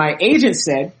 And my agent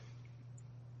said,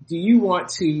 do you want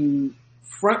to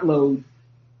front load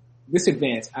this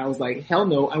advance? I was like, hell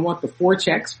no. I want the 4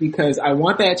 checks because I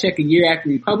want that check a year after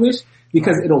we publish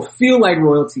because it'll feel like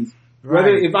royalties. Right.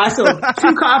 Whether if I sell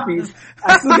 2 copies,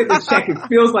 I still get this check. It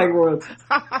feels like royalties.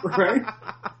 Right?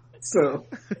 So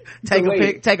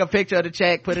take a picture of the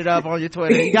check, put it up on your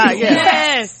Twitter. You got,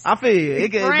 yes. I feel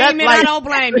you. I don't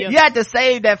blame you. You have to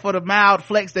save that for the mild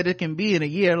flex that it can be in a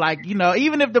year. Like,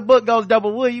 even if the book goes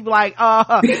double wood, you be like,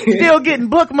 still getting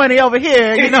book money over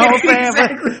here, you know what I'm saying?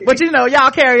 Exactly. But y'all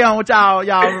carry on with y'all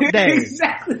days.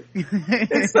 Exactly.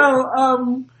 And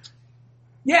so,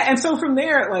 and so from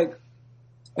there, like,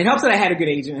 it helps that I had a good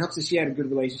agent. It helps that she had a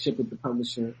good relationship with the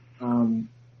publisher.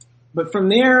 But from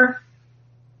there,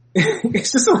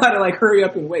 it's just a lot of like hurry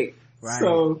up and wait. Right.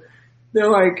 So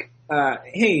they're like,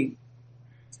 hey,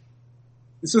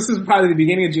 this is probably the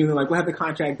beginning of June. They're like, we'll have the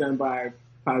contract done by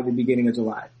probably the beginning of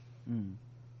July.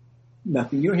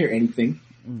 Nothing. You don't hear anything.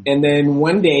 And then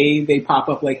one day they pop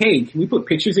up like, hey, can we put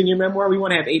pictures in your memoir? We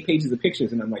want to have 8 pages of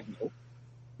pictures. And I'm like, no.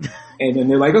 And then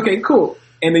they're like, okay, cool.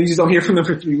 And then you just don't hear from them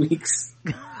for 3 weeks.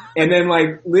 And then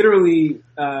like literally,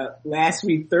 last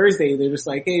week, Thursday, they're just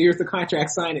like, hey, here's the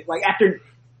contract, sign it. Like after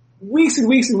weeks and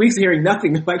weeks and weeks of hearing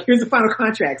nothing, they're like, here's the final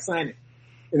contract, sign it.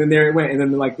 And then there it went. And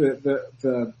then like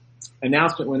the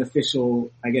announcement went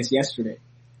official, I guess, yesterday.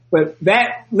 But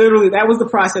that was the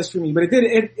process for me. But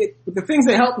the things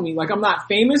that helped me, like I'm not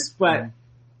famous, but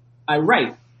I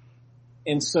write.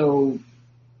 And so,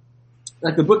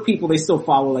 like the book people, they still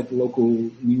follow like the local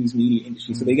news media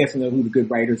industry. So they get to know who the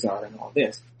good writers are and all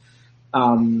this.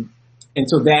 And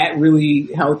so that really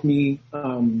helped me.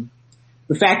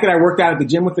 The fact that I worked out at the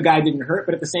gym with the guy didn't hurt,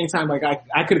 but at the same time, like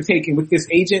I could have taken with this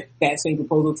agent that same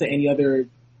proposal to any other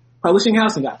publishing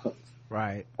house and got published.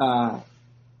 Right.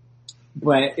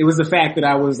 But it was the fact that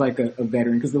I was like a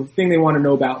veteran, because the thing they want to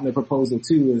know about in the proposal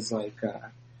too is like,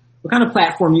 what kind of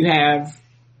platform you have,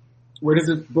 where does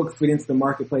the book fit into the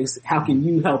marketplace, how can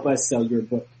you help us sell your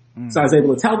book? So I was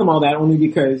able to tell them all that only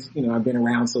because, you know, I've been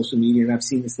around social media and I've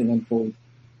seen this thing unfold,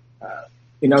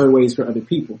 in other ways for other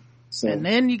people. So, and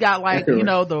then you got like, you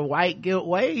know, the white guilt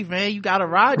wave, man. You gotta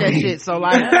ride that shit. So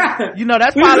like, you know,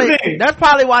 that's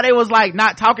probably why they was like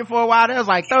not talking for a while. They was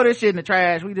like, throw this shit in the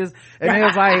trash. And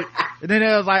then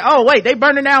it was like, oh wait, they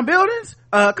burning down buildings?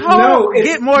 Cole,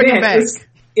 get Morgan back.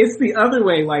 It's the other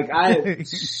way. Like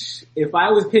if I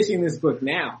was pitching this book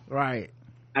now, right,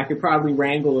 I could probably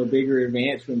wrangle a bigger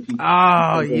advance from people.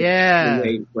 Oh yeah.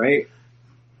 Right.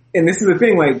 And this is the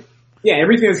thing, like, yeah,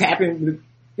 everything that's happened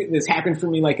for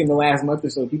me like in the last month or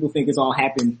so. People think it's all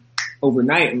happened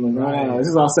overnight. I'm like, no, this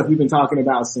is all stuff we've been talking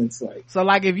about since like. So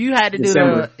like if you had to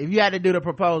do the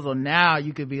proposal now,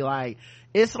 you could be like,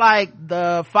 it's like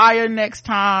the Fire Next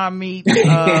Time meets,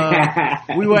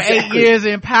 we were 8 years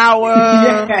in power.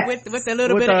 Yes. With a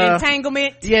little bit of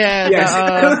entanglement. Yeah.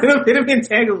 A little bit of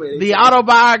entanglement. The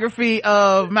autobiography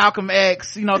of Malcolm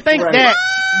X, you know, think that,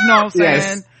 you know what I'm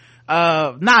saying?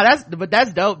 Yes.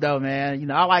 That's dope though, man. You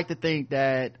know, I like to think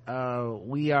that,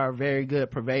 we are very good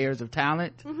purveyors of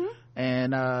talent.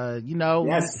 And, you know,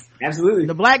 yes, absolutely.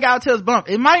 The Black Guy Tills bump,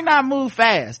 it might not move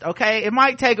fast, okay? It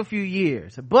might take a few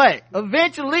years, but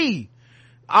eventually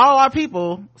all our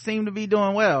people seem to be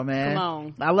doing well, man. Come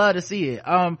on. I love to see it.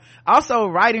 Also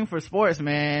writing for sports,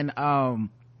 man.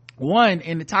 One,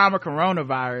 in the time of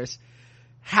coronavirus,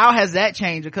 how has that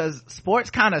changed? Because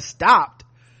sports kind of stopped,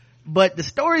 but the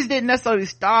stories didn't necessarily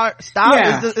stop.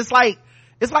 Yeah. It's like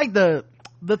the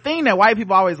thing that white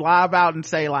people always lie about and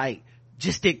say like,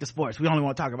 just stick to sports. We only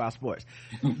want to talk about sports.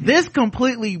 This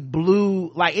completely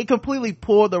completely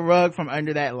pulled the rug from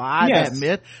under that lie, that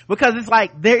myth, because it's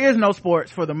like there is no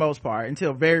sports for the most part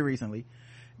until very recently.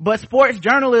 But sports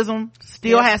journalism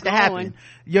still has to happen.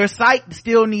 Your site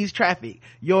still needs traffic.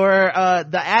 The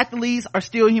athletes are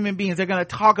still human beings. They're going to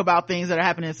talk about things that are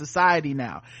happening in society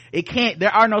now.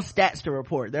 There are no stats to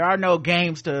report. There are no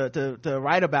games to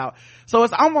write about. So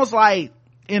it's almost like,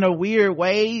 in a weird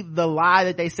way, the lie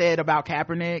that they said about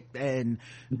Kaepernick and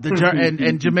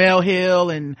and Jamel Hill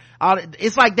and all,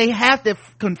 it's like they have to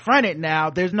confront it now.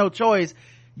 There's no choice.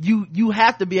 You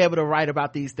have to be able to write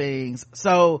about these things.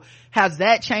 So has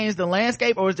that changed the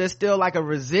landscape, or is there still like a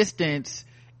resistance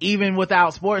even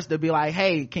without sports to be like,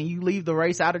 hey, can you leave the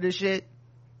race out of this shit?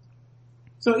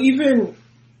 So even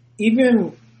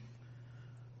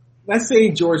let's say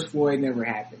George Floyd never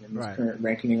happened and this current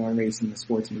reckoning on race in the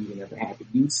sports media never happened,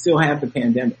 you'd still have the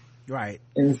pandemic. Right.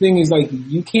 And the thing is, like,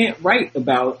 you can't write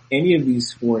about any of these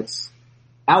sports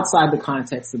outside the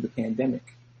context of the pandemic.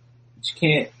 You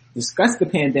can't discuss the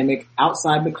pandemic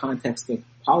outside the context of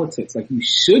politics. Like, you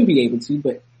should be able to,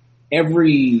 but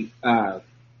every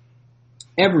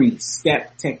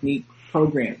step, technique,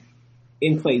 program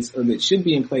in place, or that should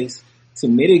be in place to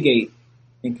mitigate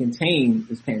and contain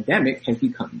this pandemic, has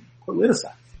become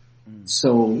politicized.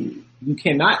 So you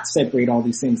cannot separate all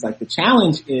these things. Like, the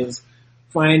challenge is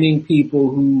finding people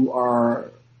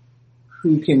who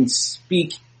can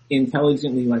speak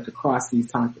intelligently, like, across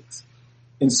these topics.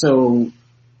 And so,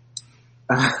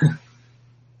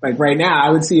 like right now, I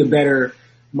would see a better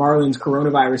Marlins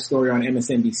coronavirus story on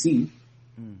MSNBC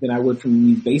than I would from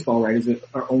these baseball writers that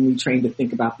are only trained to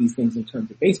think about these things in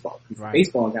terms of baseball. Because the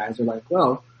baseball guys are like,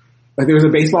 well, like there was a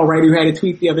baseball writer who had a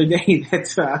tweet the other day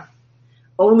that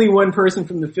only one person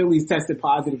from the Phillies tested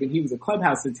positive, and he was a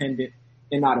clubhouse attendant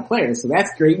and not a player. So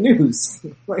that's great news.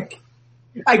 Like,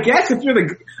 I guess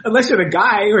unless you're the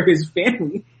guy or his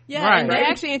family. Yeah, right. And they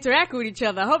actually interact with each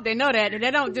other. I hope they know that, and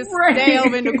they don't just stay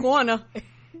over in the corner.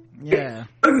 Yeah.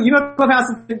 You know what Clubhouse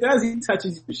does? He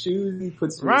touches your shoes, he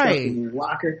puts your stuff in your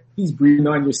locker, he's breathing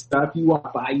on your stuff, you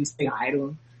walk by, you say hi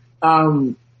to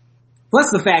him.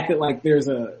 Plus the fact that like there's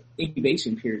a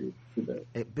incubation period for the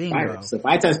virus. So if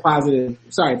I test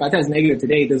negative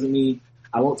today, it doesn't mean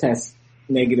I won't test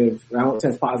negative, or I won't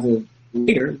test positive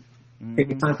later.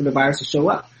 Taking time for the virus to show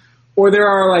up. Or there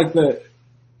are like the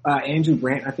Andrew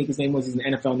Brandt, I think his name was, he's an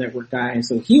NFL Network guy, and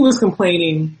so he was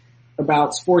complaining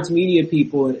about sports media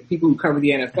people and people who cover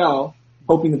the NFL,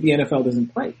 hoping that the NFL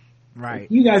doesn't play. Right.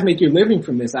 Like, you guys make your living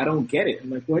from this. I don't get it. I'm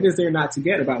like, what is there not to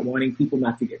get about wanting people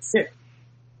not to get sick?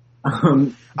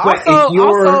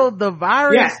 Also, the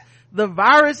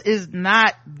virus is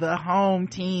not the home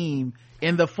team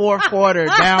in the fourth quarter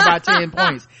down by 10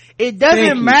 points. It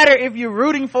doesn't matter if you're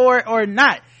rooting for it or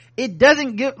not. It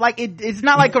doesn't give, like, it's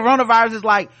not like coronavirus is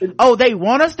like, oh, they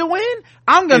want us to win?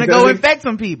 I'm gonna go infect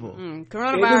some people.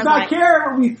 Coronavirus it does not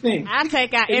care what we think. I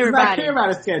take out everybody. It does not care about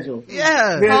a schedule.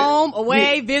 Yeah. Home,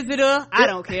 away, visitor, I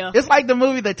don't care. It's like the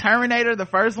movie The Terminator, the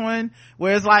first one,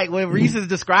 where it's like, when Reese is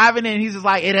describing it and he's just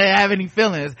like, it doesn't have any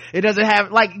feelings. It doesn't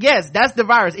have, like, yes, that's the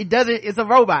virus. It's a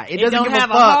robot. It doesn't don't give have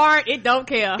a fuck. A heart. It don't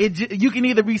care. You can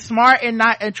either be smart and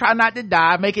try not to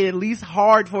die, make it at least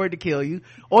hard for it to kill you,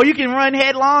 or you can run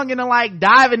headlong into like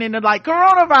diving into like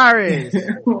coronavirus.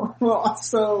 Well,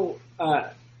 also,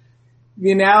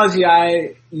 the analogy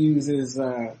I use is,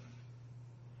 like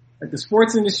the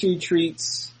sports industry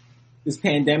treats this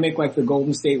pandemic like the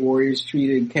Golden State Warriors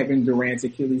treated Kevin Durant's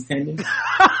Achilles tendon.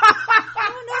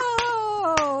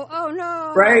 Oh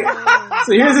no. Right?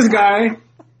 So here's this guy.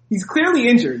 He's clearly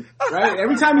injured, right?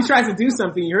 Every time he tries to do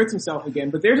something, he hurts himself again.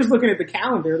 But they're just looking at the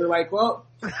calendar. They're like, well,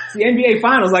 it's the NBA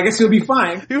Finals. I guess he'll be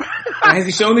fine. Has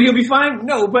he shown that he'll be fine?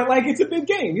 No, but like, it's a big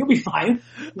game. He'll be fine.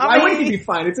 Why wouldn't he be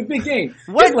fine? It's a big game.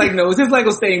 His leg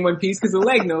will stay in one piece because the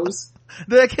leg knows.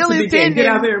 The Achilles tendon. Get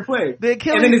out there and play.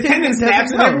 And then his tendon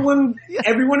snaps and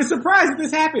everyone is surprised that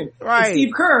this happened. Right. And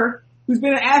Steve Kerr, who's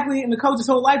been an athlete and the coach his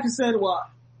whole life, has said, well,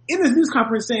 in this news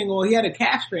conference saying, well, he had a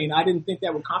calf strain. I didn't think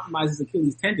that would compromise his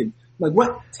Achilles tendon. Like,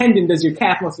 what tendon does your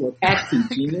calf muscle attach to,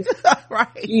 genius?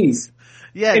 Right. Jeez.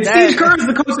 Yeah. And Steve Kerr is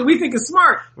the coach that we think is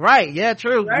smart. Right. Yeah,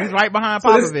 true. Right? He's right behind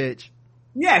Popovich.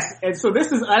 Yes. And so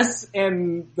this is us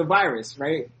and the virus,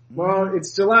 right? Well,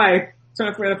 it's July.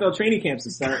 Time for NFL training camps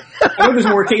to start. I know there's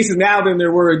more cases now than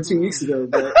there were 2 weeks ago,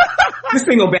 but this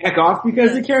thing will back off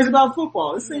because it cares about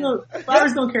football.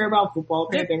 Virus don't care about football.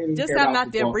 Just have them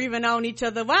out there breathing on each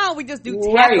other. Why don't we just do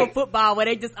tackle football where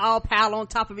they just all pile on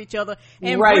top of each other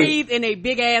and breathe in a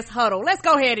big ass huddle? Let's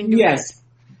go ahead and do that.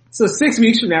 So 6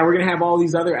 weeks from now, we're going to have all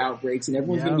these other outbreaks and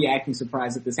everyone's going to be acting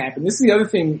surprised that this happened. This is the other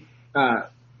thing,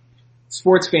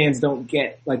 sports fans don't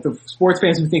get, like the sports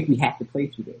fans who think we have to play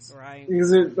through this. Right.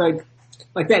 Because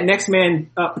like that next man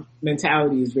up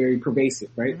mentality is very pervasive,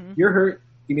 right? Mm-hmm. You're hurt,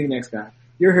 give me the next guy.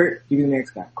 You're hurt, give me the next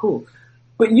guy. Cool.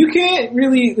 But you can't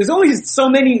really, there's only so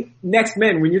many next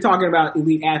men when you're talking about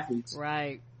elite athletes.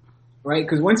 Right. Right?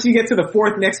 Because once you get to the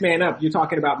fourth next man up, you're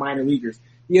talking about minor leaguers.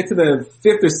 You get to the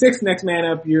fifth or sixth next man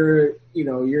up, you're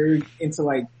into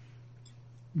like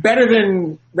better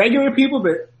than regular people,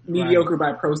 but mediocre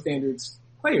by pro standards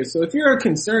players. So if your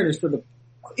concern is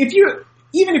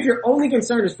even if your only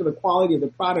concern is for the quality of the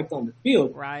product on the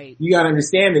field, you gotta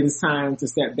understand that it's time to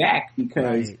step back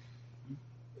because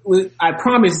I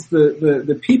promise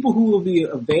the people who will be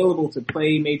available to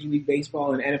play Major League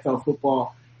Baseball and NFL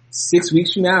football 6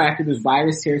 weeks from now after this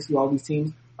virus tears through all these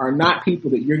teams are not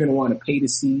people that you're gonna want to pay to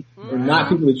see, or not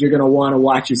people that you're gonna want to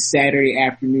watch your Saturday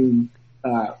afternoon,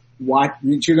 that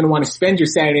you're gonna want to spend your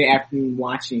Saturday afternoon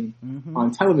watching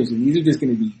on television. These are just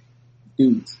gonna be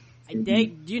dudes.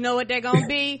 You know what they're gonna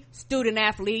be? Student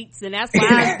athletes, and that's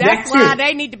why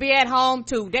they need to be at home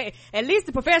too. At least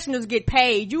the professionals get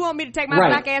paid. You want me to take my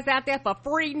black ass out there for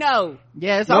free? No.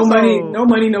 Yeah, it's no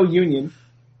money, no union.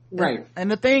 Right. And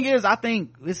the thing is, I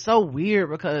think it's so weird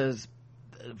because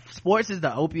sports is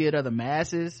the opiate of the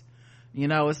masses. You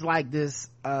know, it's like this,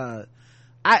 that's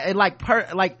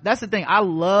the thing. I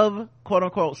love quote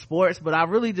unquote sports, but I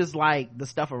really just like the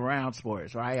stuff around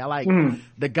sports, right? I like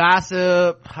the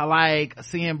gossip. I like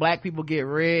seeing black people get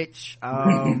rich.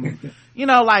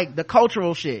 Like the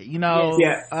cultural shit,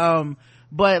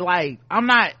 but like,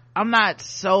 I'm not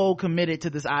so committed to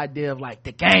this idea of like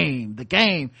the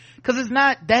game, cause it's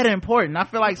not that important. I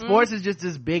feel like sports is just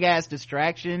this big ass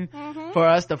distraction for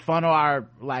us to funnel our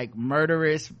like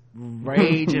murderous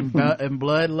rage and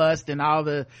bloodlust and all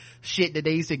the shit that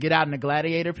they used to get out in the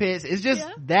gladiator pits. It's just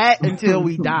that until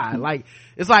we die. Like,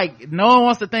 It's like no one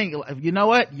wants to think, you know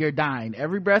what, you're dying.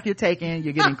 Every breath you're taking,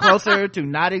 you're getting closer to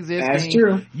not existing. That's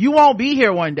true. You won't be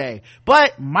here one day.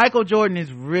 But Michael Jordan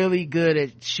is really good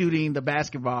at shooting the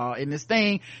basketball in this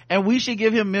thing, and we should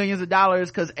give him millions of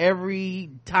dollars, because every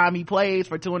time he plays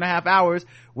for 2.5 hours,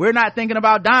 we're not thinking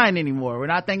about dying anymore. We're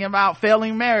not thinking about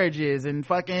failing marriages and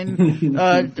fucking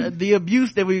the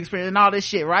abuse that we experience and all this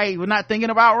shit, right? We're not thinking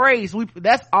about race.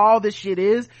 That's all this shit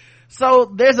is. So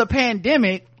there's a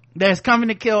pandemic that's coming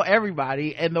to kill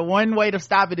everybody, and the one way to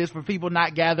stop it is for people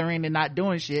not gathering and not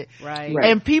doing shit. Right.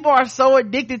 And people are so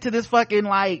addicted to this fucking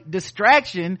like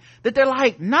distraction that they're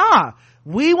like, nah,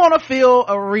 we want to fill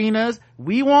arenas.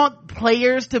 We want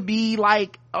players to be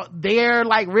like they're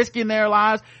like risking their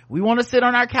lives. We want to sit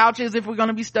on our couches if we're going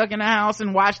to be stuck in the house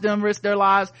and watch them risk their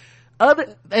lives.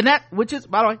 Which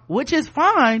is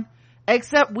fine,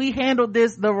 except we handled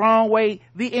this the wrong way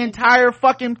the entire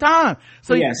fucking time.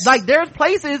 So yes, like there's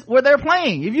places where they're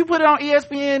playing. If you put it on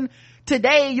ESPN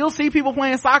today, you'll see people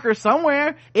playing soccer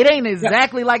somewhere. It ain't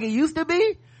exactly like it used to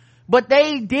be, but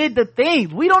they did the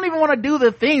things. We don't even want to do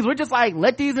the things. We're just like,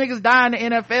 let these niggas die in the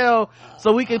NFL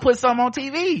so we can put something on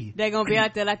TV. They're gonna be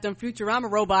out there like them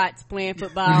Futurama robots playing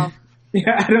football.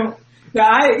 I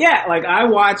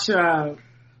watch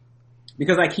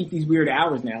because I keep these weird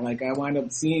hours now. Like I wind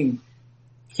up seeing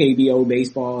KBO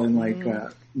baseball and like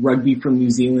rugby from New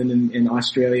Zealand and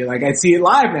Australia. Like I see it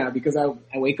live now because I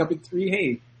wake up at 3.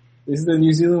 Hey, this is the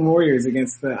New Zealand Warriors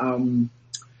against the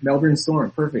Melbourne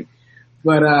Storm. Perfect.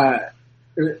 But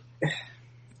the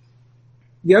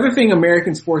other thing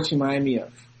American sports remind me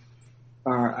of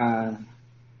are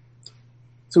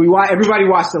everybody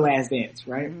watched The Last Dance,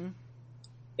 right? Mm-hmm.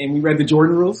 And we read the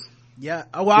Jordan Rules. Yeah.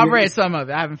 Oh, well, I read some of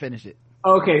it. I haven't finished it.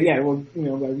 Okay, yeah. Well,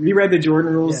 we read the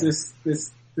Jordan Rules this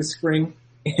spring,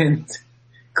 and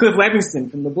Cliff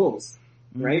Levingston from the Bulls,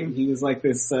 right? Mm-hmm. He was like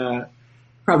this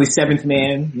probably seventh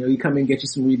man. He come in, get you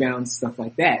some rebounds, stuff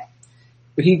like that.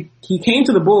 But he came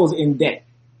to the Bulls in debt.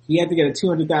 He had to get a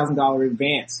 $200,000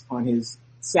 advance on his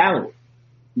salary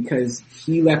because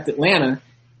he left Atlanta,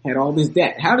 had all this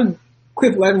debt. How did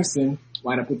Cliff Levingston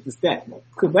wind up with this debt? Well,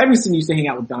 Cliff Levingston used to hang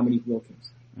out with Dominique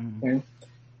Wilkins. Mm-hmm. Okay?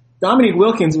 Dominique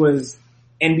Wilkins was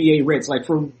NBA rich. Like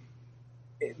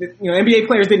NBA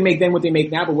players didn't make then what they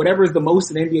make now, but whatever is the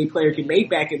most an NBA player could make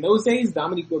back in those days,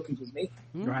 Dominique Wilkins was making.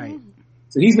 Right.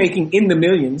 So he's making in the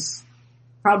millions,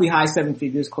 probably high 7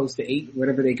 figures, close to 8,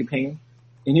 whatever they could pay him.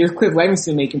 And here's Cliff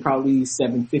Levingston making probably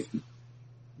 $750,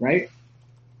 right?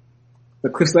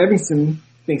 But Cliff Levingston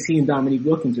thinks he and Dominique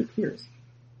Wilkins are peers.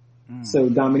 So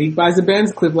Dominique buys a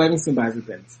Benz, Cliff Levingston buys a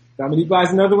Benz. Dominique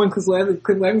buys another one, Cliff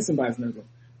Levingston buys another one.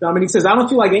 Dominique says, I don't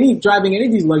feel like driving any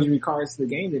of these luxury cars to the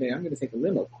game today. I'm going to take a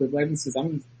limo. Cliff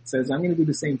Levingston says, I'm going to do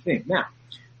the same thing. Now,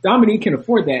 Dominique can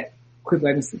afford that. Cliff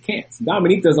Levingston can't. So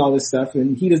Dominique does all this stuff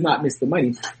and he does not miss the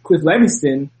money. Cliff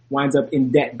Levingston winds up in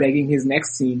debt begging his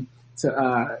next team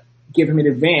to give him an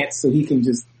advance so he can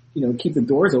just, keep the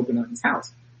doors open on his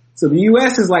house. So the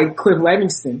U.S. is like Cliff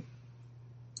Levingston.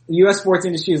 The U.S. sports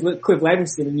industry is Cliff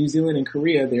Levingston. In New Zealand and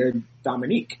Korea, they're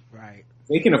Dominique. Right.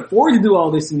 They can afford to do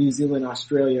all this in New Zealand,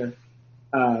 Australia,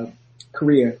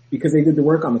 Korea, because they did the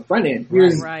work on the front end.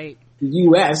 Here's the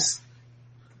U.S.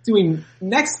 doing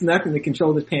next to nothing to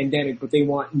control this pandemic, but they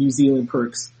want New Zealand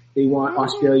perks. They want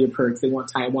Australia perks. They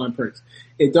want Taiwan perks.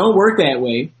 It don't work that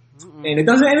way. And it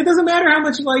doesn't matter how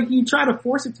much you try to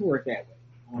force it to work that way.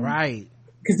 Right.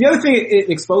 Because the other thing it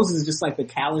exposes is just like the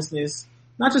callousness,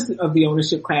 not just of the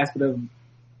ownership class, but of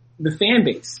the fan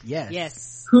base.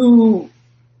 Yes. Who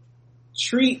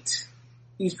treat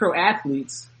these pro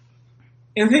athletes.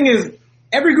 And the thing is,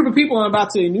 every group of people I'm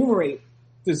about to enumerate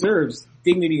deserves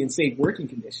dignity and safe working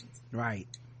conditions. Right.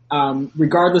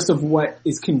 Regardless of what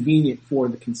is convenient for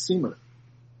the consumer.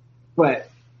 But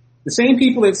the same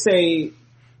people that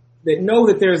know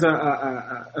that there's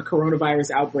a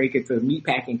coronavirus outbreak at the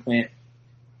meatpacking plant,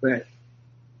 but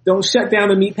don't shut down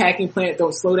the meatpacking plant,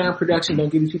 don't slow down production, don't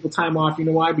give these people time off. You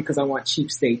know why? Because I want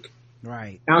cheap steak.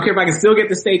 Right. I don't care if I can still get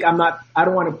the steak. I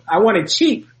want it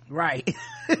cheap. Right.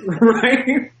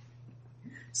 Right?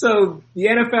 So the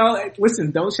NFL,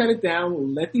 listen, don't shut it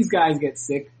down. Let these guys get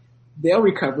sick. They'll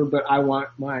recover, but I want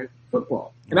my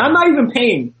football. And I'm not even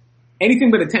paying anything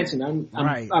but attention.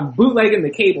 I'm bootlegging the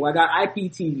cable. I got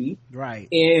IPTV. Right.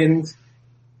 And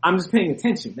I'm just paying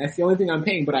attention. That's the only thing I'm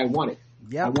paying, but I want it.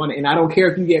 Yeah. I want it. And I don't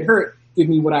care if you get hurt. Give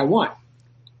me what I want.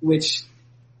 Which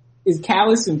is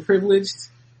callous and privileged,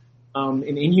 and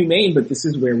inhumane, but this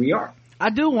is where we are. I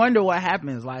do wonder what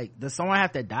happens. Like, does someone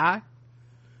have to die?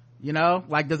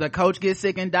 Does a coach get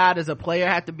sick and die? Does a player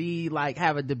have to be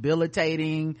have a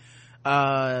debilitating,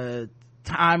 tough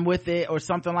time with it or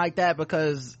something like that,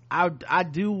 because I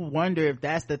do wonder if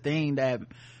that's the thing that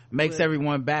makes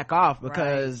everyone back off,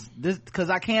 because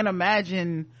I can't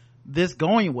imagine this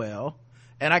going well.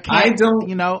 And I can't,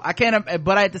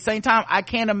 but at the same time, I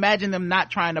can't imagine them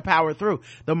not trying to power through.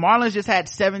 The Marlins just had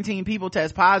 17 people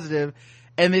test positive,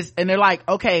 and they're like,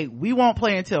 okay, we won't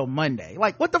play until Monday.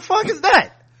 Like, what the fuck is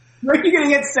that? Like, you're gonna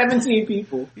get 17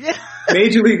 people. Yeah.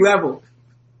 Major league level.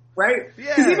 Right?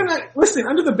 Yeah. Because even listen,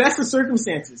 under the best of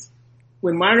circumstances,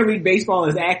 when minor league baseball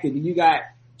is active, you got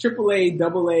AAA,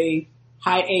 AA,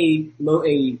 high A, low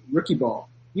A, rookie ball.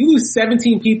 You lose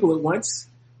 17 people at once.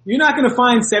 You're not going to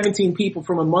find 17 people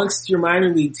from amongst your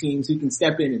minor league teams who can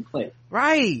step in and play.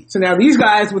 Right. So now these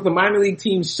guys with the minor league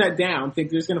teams shut down think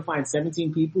they're just going to find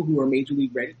 17 people who are major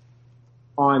league ready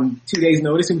on 2 days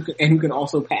notice and who can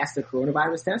also pass the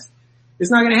coronavirus test.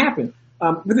 It's not going to happen.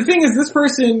 But the thing is, this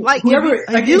person,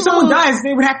 if someone dies,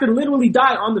 they would have to literally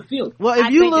die on the field. Well,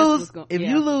 if you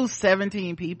lose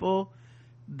 17 people,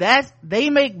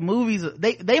 they make movies,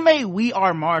 they made We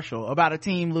Are Marshall about a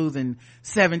team losing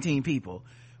 17 people.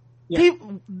 Yeah.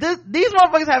 These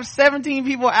motherfuckers have 17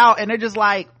 people out, and they're just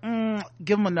like,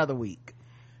 give them another week,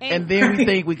 and then we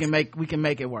think we can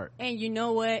make it work. And you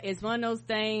know what? It's one of those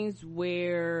things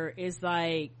where it's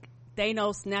like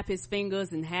Thanos snap his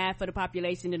fingers, and half of the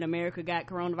population in America got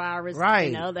coronavirus, right?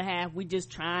 And the other half we just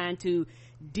trying to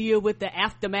deal with the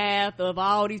aftermath of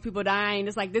all these people dying.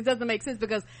 It's like, this doesn't make sense,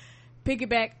 because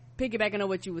piggybacking on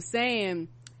what you were saying,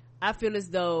 I feel as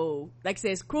though, like I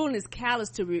said, it's cruel and it's callous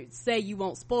to say you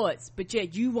want sports, but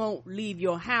yet you won't leave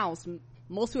your house.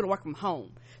 Most people work from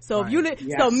home. So if you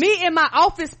so me in my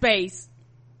office space,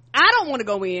 I don't want to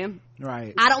go in.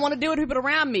 Right. I don't want to deal with people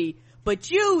around me. But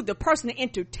you, the person that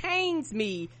entertains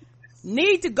me,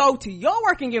 need to go to your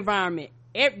working environment.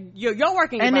 Your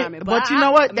working environment. But you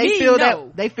know what? They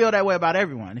feel that way about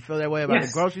everyone. They feel that way about the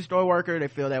grocery store worker. They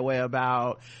feel that way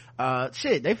about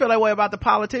they feel that way about the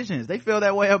politicians. They feel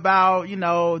that way about,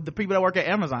 the people that work at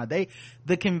Amazon. The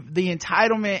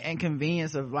entitlement and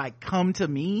convenience of like, come to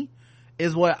me,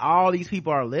 is what all these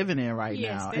people are living in right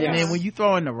now. And then when you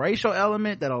throw in the racial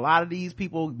element, that a lot of these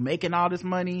people making all this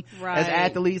money as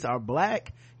athletes are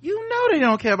black, they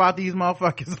don't care about these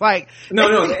motherfuckers. Like,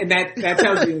 no, and that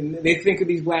tells you they think of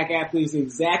these black athletes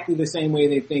exactly the same way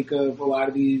they think of a lot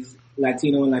of these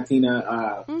Latino and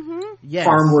Latina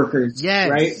farm workers. Yes.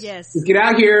 Right? Yes. Just get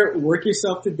out here, work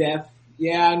yourself to death.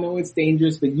 Yeah, I know it's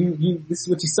dangerous, but this is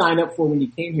what you signed up for when you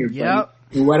came here. Yep.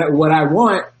 And what I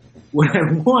want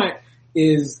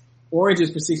is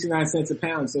oranges for 69 cents a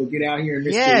pound. So get out here and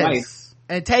risk your life.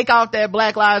 And take off that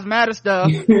Black Lives Matter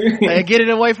stuff and get it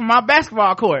away from my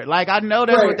basketball court. Like, I know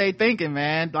that's what they thinking,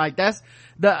 man. Like, that's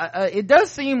it does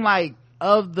seem like,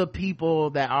 of the people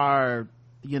that are,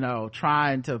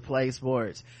 trying to play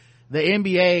sports, the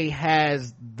NBA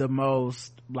has the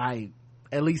most, like,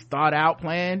 at least thought out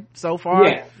plan so far.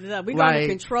 We're going to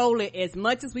control it as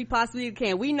much as we possibly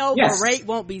can. We know the rate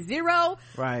won't be zero,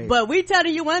 right? But we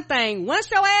telling you one thing: once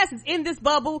your ass is in this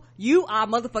bubble, you are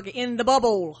motherfucking in the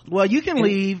bubble. Well, you can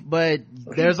leave, but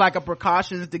there's like a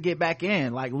precautions to get back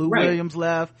in. Like Lou Williams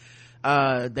left.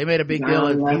 They made a big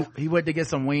deal. He went to get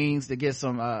some wings to get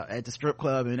some at the strip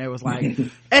club, and it was like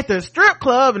at the strip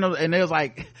club, and it was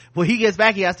like, well, he gets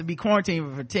back, he has to be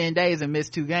quarantined for 10 days and miss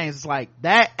 2 games. It's like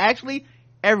that. Actually,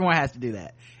 everyone has to do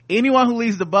that. Anyone who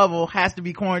leaves the bubble has to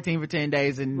be quarantined for 10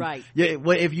 days, and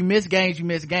if you miss games, you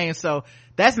miss games. So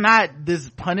that's not this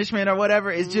punishment or whatever.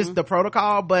 It's just the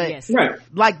protocol. But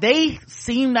like, they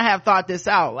seem to have thought this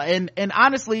out, and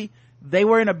honestly, they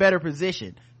were in a better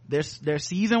position. Their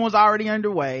season was already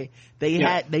underway.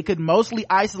 They could mostly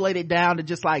isolate it down to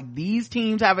just like, these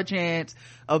teams have a chance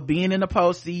of being in the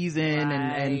postseason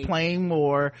and playing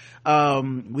more.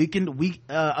 Unlike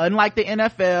the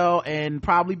NFL and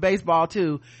probably baseball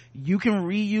too, you can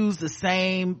reuse the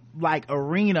same like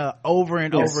arena over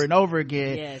and over and over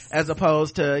again, as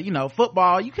opposed to,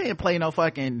 football. You can't play no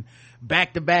fucking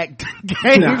back-to-back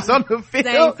games on the field.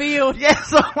 Same field.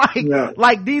 So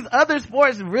like these other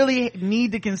sports really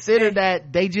need to consider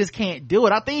that they just can't do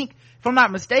it. I think, if I'm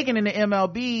not mistaken, in the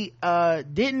MLB,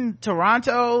 didn't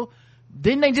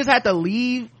they just have to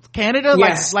leave Canada?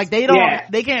 Yes. Like they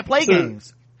they can't play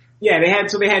games. Yeah, they had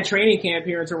training camp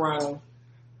here in Toronto.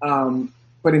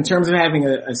 But in terms of having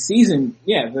a season,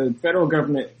 the federal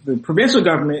government, the provincial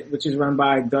government, which is run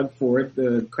by Doug Ford,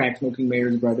 the crack smoking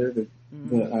mayor's brother,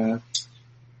 the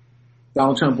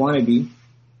Donald Trump wannabe,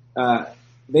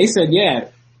 they said,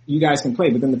 you guys can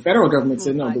play. But then the federal government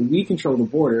said, no, but we control the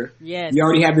border. Yes. We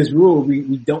already have this rule.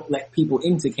 We don't let people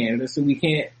into Canada, so we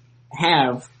can't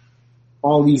have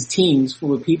all these teams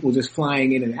full of people just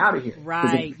flying in and out of here.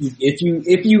 Right. If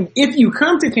you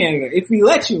come to Canada, if we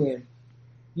let you in,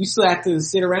 you still have to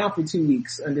sit around for 2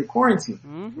 weeks under quarantine.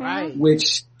 Mm-hmm. Right.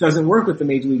 Which doesn't work with the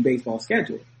Major League Baseball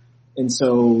schedule. And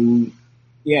so,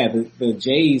 yeah, the Blue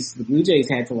Jays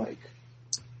had to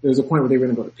there was a point where they were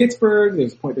going to go to Pittsburgh.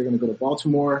 There's a point they're going to go to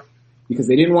Baltimore because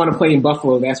they didn't want to play in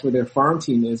Buffalo. That's where their farm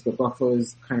team is, but Buffalo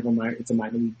is kind of it's a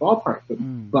minor league ballpark, but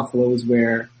Buffalo is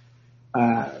where,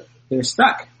 they're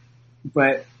stuck.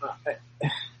 But,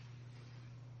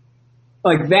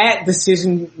 that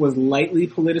decision was lightly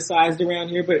politicized around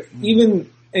here, but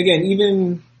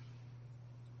even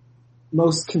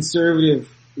most conservative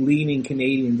leaning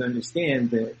Canadians understand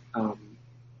that,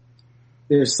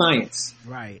 there's science.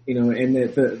 Right. And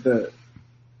that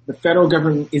the federal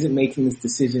government isn't making this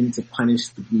decision to punish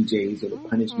the Blue Jays or to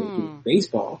punish Major League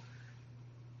Baseball.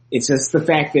 It's just the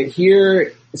fact that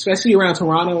here, especially around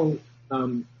Toronto,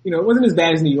 it wasn't as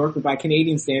bad as New York, but by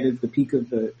Canadian standards, the peak of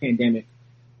the pandemic,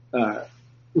 was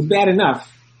bad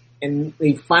enough. And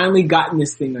they've finally gotten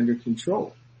this thing under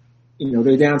control.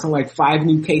 They're down to 5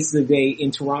 new cases a day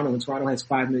in Toronto, and Toronto has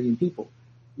 5 million people.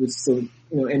 So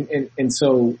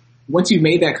once you've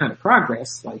made that kind of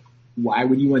progress, why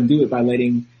would you undo it by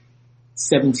letting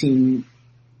 17,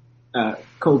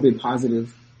 COVID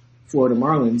positive Florida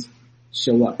Marlins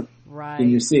show up in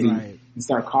your city and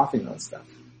start coughing on stuff?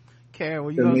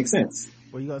 Karen, doesn't make sense.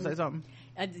 Were you gonna say something?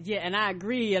 Yeah, and I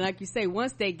agree. And like you say,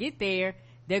 once they get there,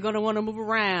 they're going to want to move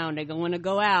around. They're going to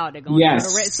go out. They're going to go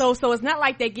to so it's not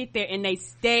like they get there and they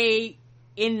stay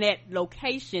in that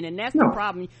location, and that's the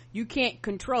problem. You can't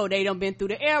control. They done been through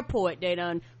the airport. They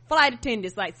done flight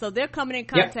attendants, so they're coming in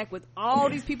contact with all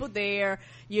these people there,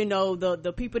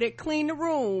 the people that clean the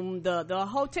room, the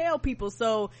hotel people.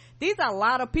 So these are a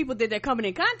lot of people that they're coming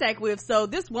in contact with. So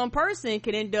this one person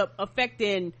can end up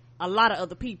affecting a lot of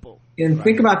other people. And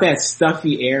think about that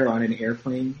stuffy air on an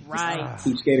airplane. Right.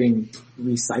 Keeps getting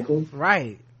recycled.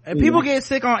 Right. And people get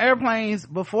sick on airplanes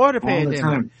before the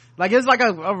pandemic. It's like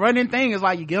a running thing. It's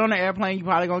you get on the airplane, you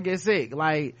probably gonna get sick.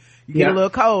 You get a little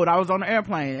cold. I was on the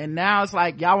airplane, and now it's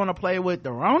y'all want to play with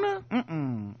the Rona?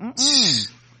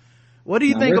 What do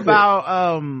you think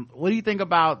about what do you think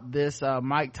about this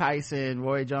Mike Tyson,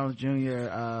 Roy Jones Jr.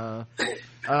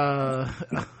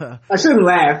 I shouldn't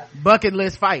laugh. Bucket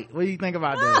list fight? What do you think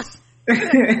about this? Are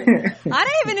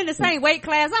they even in the same weight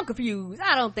class? I'm confused.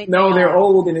 I don't think they're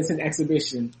old and it's an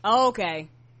exhibition. Oh, okay.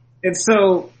 And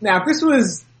so now if this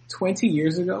was 20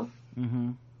 years ago,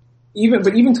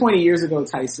 even 20 years ago,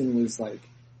 Tyson was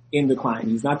in decline.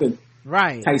 He's not the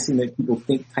Tyson that people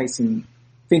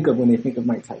think of when they think of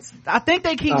Mike Tyson. I think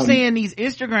they keep seeing these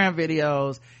Instagram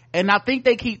videos, and I think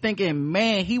they keep thinking,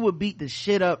 man, he would beat the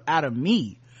shit up out of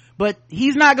me. But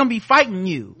he's not gonna be fighting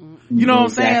you. You know what I'm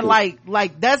saying?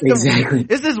 That's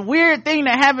it's this weird thing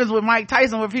that happens with Mike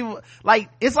Tyson where people,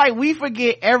 it's we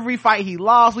forget every fight he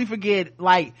lost. We forget,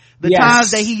 the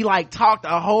times that he, talked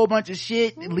a whole bunch of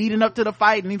shit leading up to the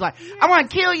fight, and he's I'm gonna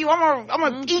kill you. I'm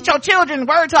gonna eat your children.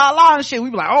 Word to Allah and shit. We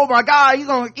be oh my God,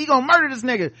 he gonna murder this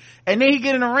nigga. And then he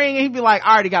get in the ring and he be I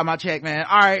already got my check, man.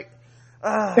 All right.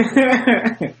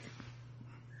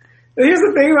 Here's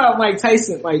the thing about Mike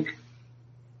Tyson,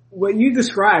 what you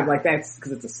described, that's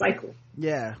because it's a cycle.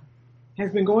 Yeah.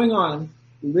 Has been going on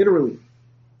literally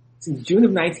since June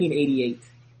of 1988.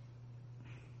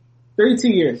 32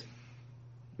 years.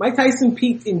 Mike Tyson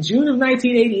peaked in June of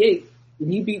 1988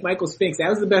 when he beat Michael Spinks. That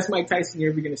was the best Mike Tyson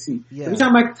you're ever going to see. Yeah. Every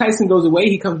time Mike Tyson goes away,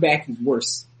 he comes back, he's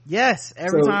worse. Yes,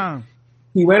 every time.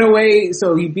 He went away,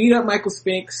 so he beat up Michael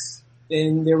Spinks.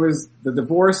 Then there was the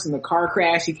divorce and the car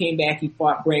crash. He came back, he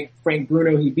fought Frank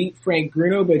Bruno. He beat Frank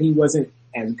Bruno, but he wasn't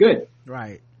as good.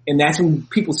 Right. And that's when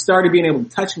people started being able to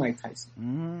touch Mike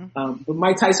Tyson. But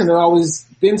Mike Tyson had always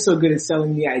been so good at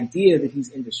selling the idea that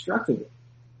he's indestructible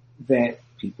that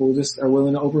people just are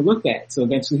willing to overlook that. So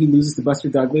eventually he loses to Buster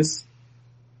Douglas,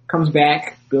 comes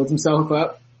back, builds himself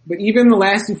up. But even the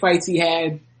last 2 fights he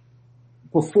had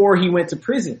before he went to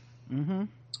prison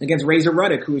against Razor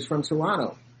Ruddock, who was from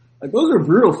Toronto, those were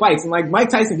brutal fights. And Mike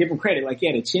Tyson, give him credit, he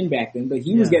had a chin back then, but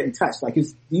he was getting touched.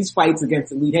 These fights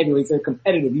against elite heavyweights, they're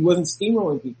competitive. He wasn't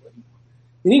steamrolling people anymore.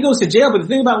 Then he goes to jail, but the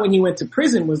thing about when he went to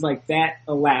prison was that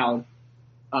allowed,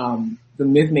 the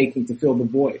myth making to fill the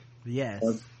void. Yes.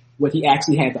 Of what he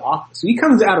actually had to offer. So he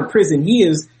comes out of prison, he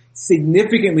is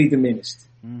significantly diminished.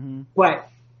 But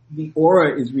the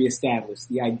aura is reestablished.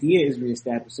 The idea is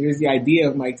reestablished. So there's the idea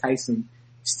of Mike Tyson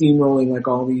steamrolling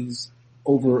all these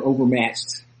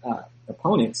overmatched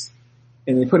opponents,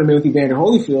 and they put him in with Evander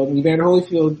Holyfield, and Evander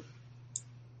Holyfield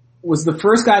was the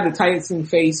first guy that Tyson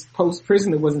faced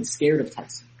post-prison that wasn't scared of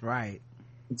Tyson. Right.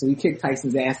 And so he kicked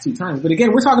Tyson's ass 2 times. But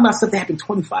again, we're talking about stuff that happened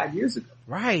 25 years ago.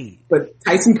 Right. But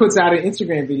Tyson puts out an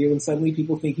Instagram video and suddenly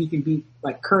people think he can beat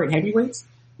like current heavyweights.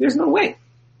 There's no way.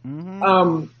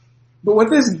 Mm-hmm. But what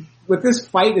this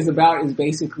fight is about is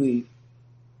basically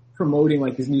promoting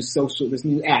like this new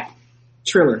app,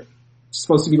 Triller. It's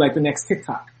supposed to be like the next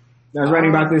TikTok. And I was writing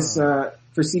about this,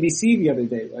 for CBC the other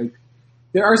day. Like,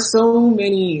 there are so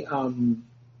many,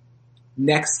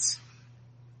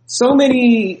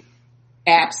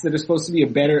 apps that are supposed to be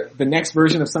the next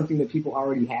version of something that people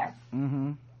already have,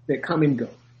 that come and go.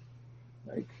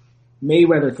 Like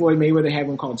Floyd Mayweather had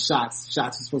one called Shots.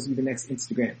 Shots is supposed to be the next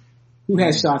Instagram. Who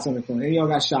has Shots on their phone? Any of y'all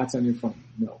got Shots on your phone?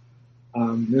 No.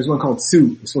 There's one called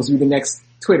Sue. It's supposed to be the next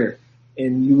Twitter,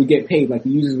 and you would get paid, like the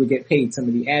users would get paid some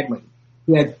of the ad money.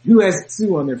 Who has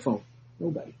Sue on their phone?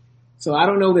 Nobody. So I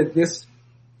don't know that this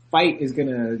fight is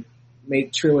gonna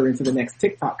make Triller into the next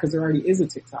TikTok, because there already is a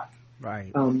TikTok.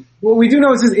 Right. What we do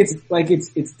know is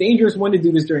it's dangerous, one, to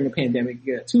do this during a pandemic.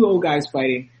 You got 2 old guys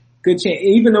fighting. Good chance,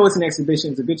 even though it's an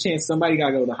exhibition, it's a good chance somebody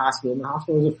gotta go to the hospital, and the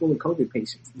hospitals are full of COVID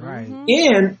patients. Right.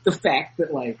 And the fact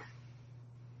that like,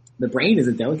 the brain is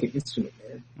a delicate instrument,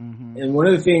 man. And one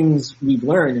of the things we've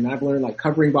learned, and I've learned like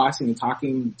covering boxing and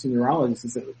talking to neurologists,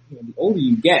 is that, you know, the older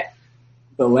you get,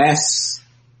 the less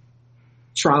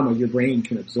trauma your brain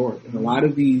can absorb. And a lot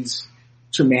of these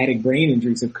traumatic brain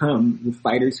injuries have come with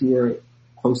fighters who are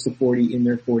close to 40, in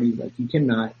their 40s. Like,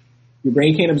 your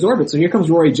brain can't absorb it. So here comes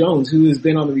Roy Jones, who has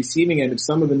been on the receiving end of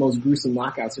some of the most gruesome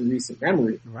knockouts in recent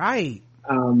memory. Right.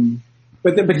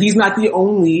 But he's not the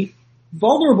only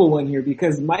vulnerable one here,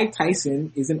 because Mike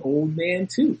Tyson is an old man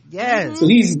too. Yes. So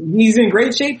he's in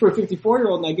great shape for a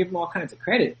 54-year-old, and I give him all kinds of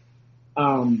credit.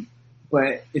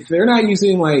 But if they're not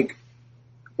using like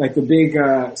the big,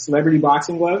 celebrity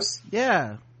boxing gloves.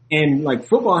 Yeah. And like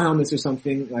football helmets or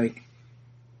something, like,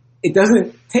 it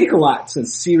doesn't take a lot to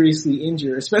seriously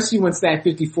injure, especially once that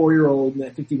 54-year-old and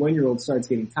that 51-year-old starts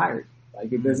getting tired.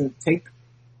 Like, it doesn't take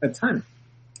a ton.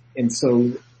 And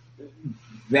so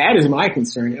that is my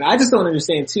concern. And I just don't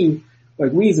understand too,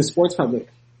 like, we as a sports public,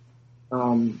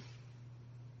 anytime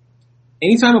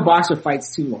a boxer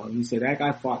fights too long, we say that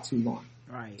guy fought too long.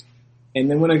 Right. And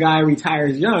then when a guy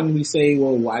retires young, we say,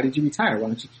 well, why did you retire? Why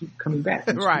don't you keep coming back?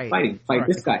 Right. Keep fighting. Fight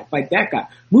this guy. Fight that guy.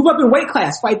 Move up in weight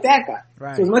class. Fight that guy.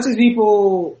 Right. So as much as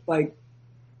people, like,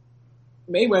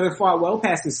 Mayweather fought well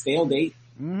past his stale date.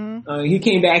 He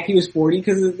came back, he was 40,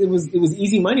 because it was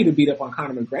easy money to beat up on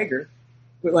Conor McGregor.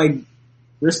 But like,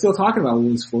 we're still talking about,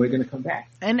 when is Floyd going to come back?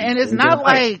 And it's not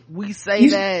like we say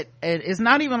that, and it's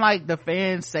not even like the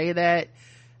fans say that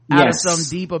out of some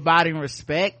deep abiding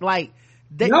respect. Like,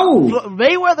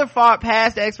 Mayweather fought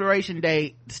past the expiration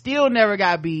date, still never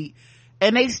got beat,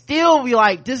 and they still be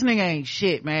like, this nigga ain't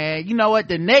shit, man. You know what?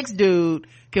 The next dude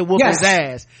can whoop his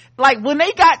ass. Like, when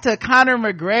they got to Conor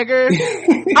McGregor,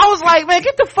 I was like, man,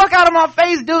 get the fuck out of my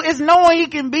face, dude. It's no one he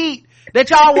can beat that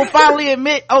y'all will finally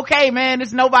admit, okay, man,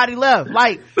 there's nobody left.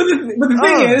 Like, but the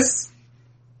thing is,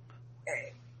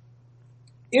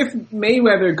 if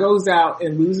Mayweather goes out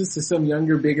and loses to some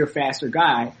younger, bigger, faster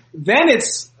guy, then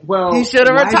it's, well, he should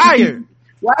have retired.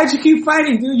 Why did you keep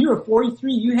fighting, dude? You were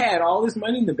 43. You had all this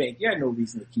money in the bank. You had no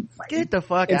reason to keep fighting. Get the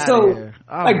fuck out of here.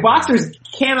 Like, boxers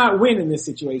cannot win in this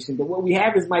situation, but what we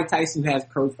have is Mike Tyson, who has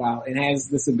profile and has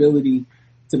this ability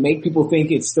to make people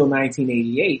think it's still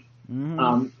 1988. You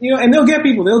know, and they'll get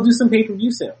people. They'll do some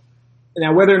pay-per-view sale.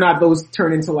 Now, whether or not those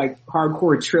turn into like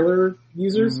hardcore Triller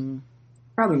users,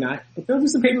 probably not. But they'll do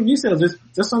some pay-per-view sales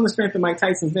just on the strength of Mike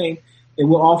Tyson's name, and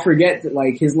we'll all forget that,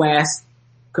 like, his last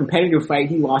competitive fight,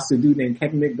 he lost to a dude named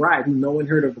Kevin McBride, who no one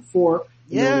heard of before,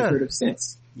 no one heard of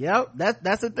since. Yep,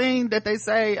 that's the thing that they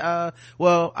say.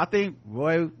 Well, I think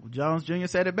Roy Jones Jr.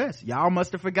 said it best. Y'all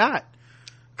must have forgot.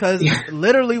 Cause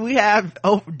literally we have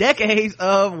decades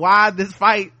of why this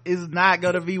fight is not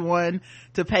gonna be one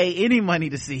to pay any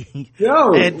money to see.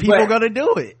 And people are gonna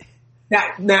do it.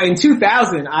 Now in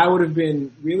 2000, I would have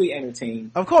been really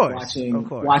entertained. Of course.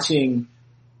 Watching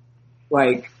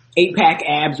like 8-pack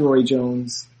abs Roy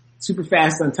Jones, super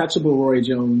fast, untouchable Roy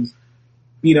Jones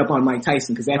beat up on Mike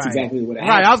Tyson, because that's exactly what happened.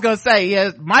 Right, I was gonna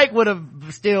say, Mike would have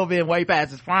still been way past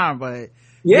his prime, but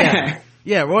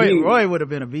Roy would have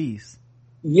been a beast.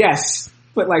 Yes,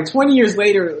 but like 20 years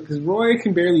later, because Roy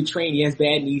can barely train, he has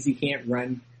bad knees, he can't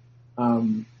run.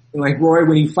 And like Roy,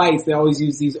 when he fights, they always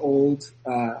use these old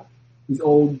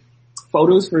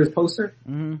photos for his poster.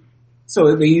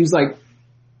 So they use like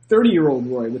 30-year-old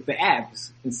Roy with the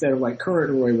abs instead of like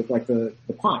current Roy with like the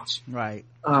paunch. Right.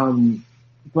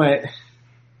 But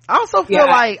I also feel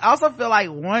like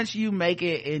once you make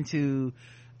it into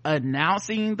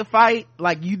announcing the fight,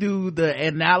 like you do the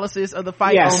analysis of the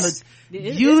fight yes. on the,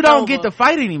 you don't get to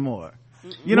fight anymore.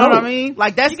 You know what I mean?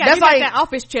 Like that's like that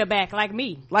office chair back, like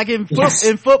me. Like in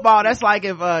football, that's like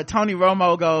if Tony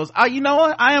Romo goes, "Oh, you know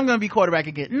what? I am going to be quarterback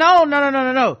again."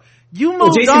 No. You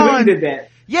moved Jason on. Witten did that.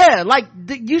 Yeah, like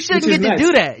you shouldn't get to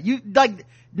do that. You like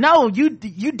no, you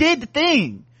did the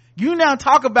thing. You now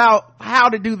talk about how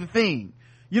to do the thing.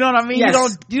 You know what I mean?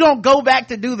 Yes. You don't go back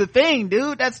to do the thing,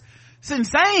 dude. It's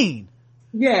insane.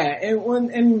 Yeah,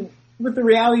 and what the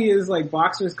reality is, like,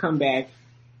 boxers come back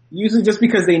usually just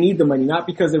because they need the money, not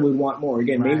because they would want more.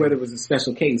 Again, right. Mayweather was a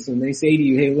special case, and they say to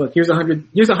you, "Hey, look, here's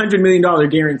 $100 million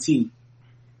guarantee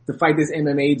to fight this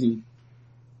MMA dude."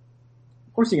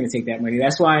 Of course, you're going to take that money.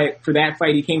 That's why for that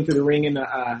fight he came to the ring in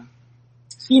a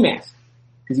ski mask,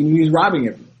 because he knew he was robbing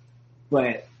everyone.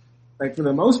 But like for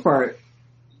the most part,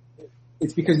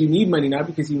 it's because you need money, not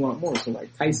because you want more. So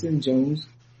like Tyson, Jones,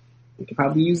 they could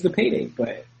probably use the payday.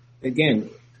 But again,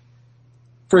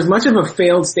 for as much of a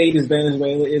failed state as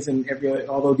Venezuela is,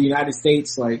 although the United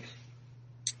States, like,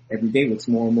 every day looks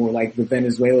more and more like the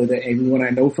Venezuela that everyone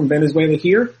I know from Venezuela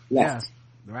here left.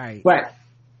 Yeah, right. But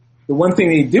the one thing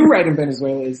they do right in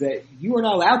Venezuela is that you are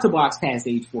not allowed to box past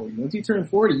age 40. Once you turn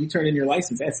 40, you turn in your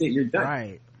license. That's it. You're done.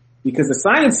 Right. Because the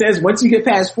science says once you get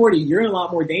past 40, you're in a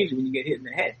lot more danger when you get hit in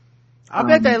the head. I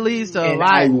bet that leads to a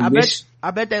lot.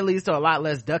 I bet that leads to a lot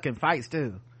less ducking fights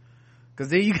too. Cause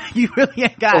then you really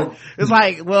ain't got, it's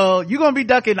like, well, you're gonna be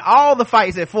ducking all the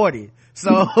fights at 40.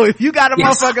 So if you got a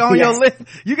motherfucker on your list,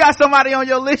 you got somebody on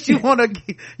your list you wanna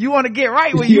get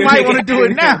right with, you might wanna do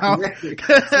it now. As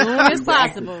soon as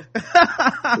possible.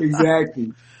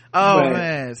 Exactly.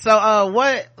 Man. So,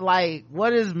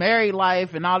 what is married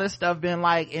life and all this stuff been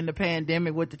like in the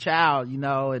pandemic with the child,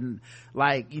 and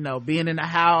like, being in the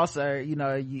house, or, are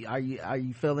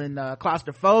you feeling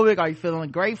claustrophobic? Are you feeling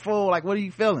grateful? Like, what are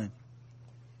you feeling?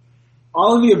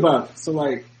 All of the above. So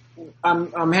like,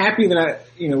 I'm happy that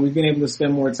we've been able to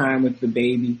spend more time with the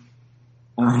baby.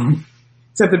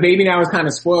 Except the baby now is kind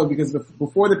of spoiled because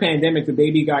before the pandemic, the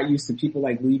baby got used to people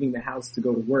like leaving the house to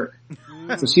go to work.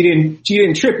 So she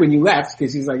didn't trip when you left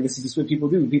because she's like, this is just what people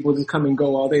do. People just come and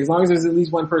go all day. As long as there's at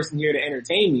least one person here to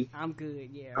entertain me, I'm good.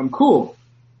 Yeah, I'm cool.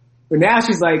 But now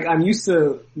she's like, I'm used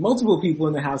to multiple people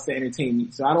in the house to entertain me.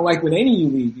 So I don't like when any of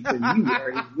you leave because you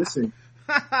already listen.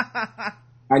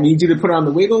 I need you to put on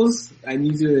the wiggles. I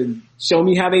need you to show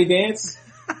me how they dance.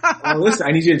 Listen,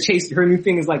 I need you to chase. Her new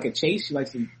thing is like a chase. She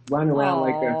likes to run around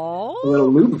like a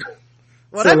little loop.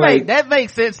 Well, so that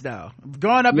makes sense though.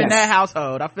 Growing up in that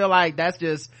household, I feel like that's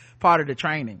just part of the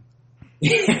training.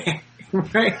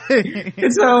 Right.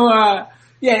 And so,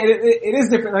 it is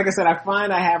different. Like I said, I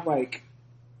find I have like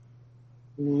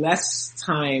less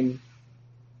time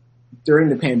during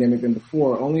the pandemic than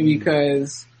before, only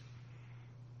because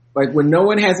like when no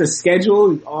one has a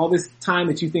schedule, all this time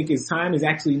that you think is time is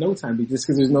actually no time, just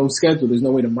because there's no schedule, there's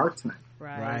no way to mark time.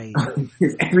 Right.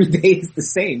 Because every day is the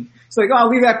same. It's like, I'll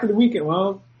leave after the weekend.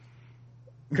 Well,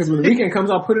 because when the weekend comes,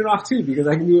 I'll put it off too, because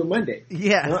I can do it Monday.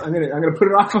 Yeah. Well, I'm gonna put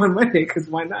it off on Monday, because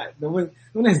why not? No one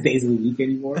has days of the week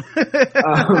anymore.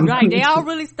 Right. They all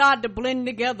really start to blend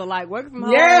together, like working from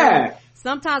home. Yeah.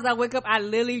 Sometimes I wake up, I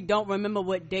literally don't remember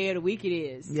what day of the week it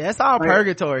is. Yeah, it's all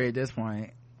purgatory at this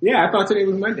point. Yeah, I thought today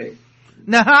was Monday.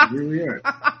 Nah. Here we are.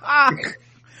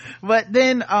 But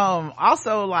then,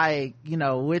 also like,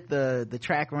 with the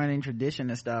track running tradition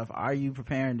and stuff, are you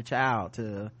preparing the child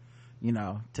to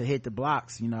hit the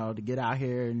blocks, to get out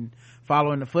here and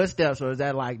follow in the footsteps, or is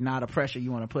that like not a pressure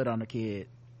you want to put on the kid?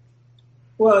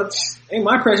 Well, it ain't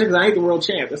my pressure because I ain't the world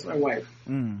champ. That's my wife.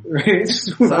 Right?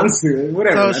 It's what I'm doing.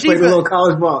 Whatever. So I played a little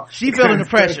college ball. She feeling the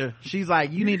pressure. She's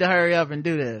like, you need to hurry up and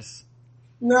do this.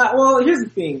 Nah, well, here's the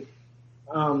thing.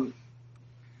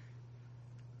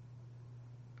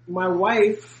 My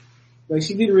wife, like,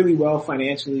 she did really well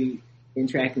financially in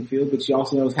track and field, but she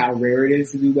also knows how rare it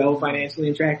is to do well financially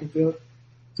in track and field.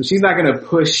 So she's not going to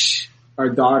push our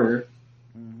daughter,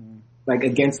 like,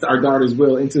 against our daughter's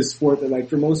will into a sport that, like,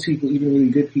 for most people, even really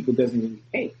good people, doesn't really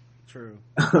pay. True.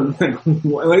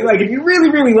 Like, if you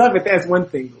really, really love it, that's one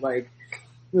thing. Like,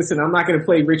 listen, I'm not going to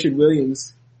play Richard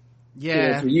Williams.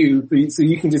 Yeah. For you, so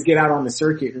you can just get out on the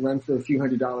circuit and run for a few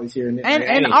 $100s here and there.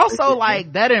 And also,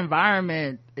 like, that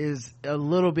environment is a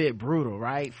little bit brutal,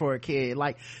 right? For a kid.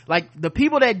 Like the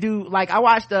people that do, like, I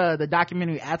watched the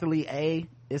documentary Athlete A.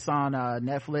 It's on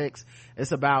Netflix.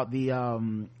 It's about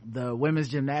the women's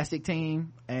gymnastic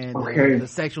team and the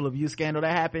sexual abuse scandal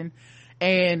that happened.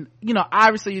 And,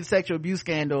 obviously the sexual abuse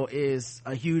scandal is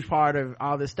a huge part of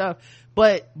all this stuff.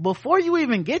 But before you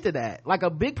even get to that, like, a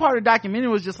big part of the documentary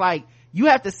was just like, you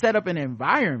have to set up an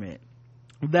environment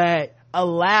that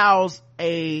allows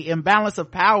a imbalance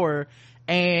of power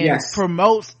and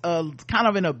promotes a kind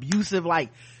of an abusive, like,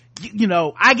 you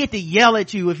know, I get to yell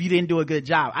at you if you didn't do a good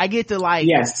job. I get to like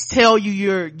tell you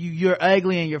you're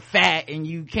ugly and you're fat and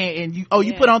you can't, and you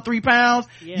put on 3 pounds.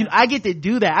 I get to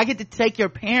do that. I get to take your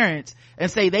parents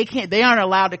and say they aren't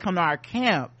allowed to come to our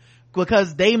camp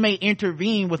because they may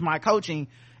intervene with my coaching.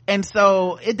 And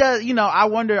so it does, you know, I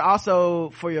wonder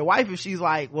also for your wife if she's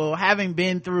like, well, having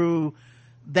been through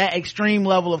that extreme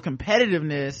level of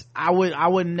competitiveness, I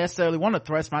wouldn't necessarily want to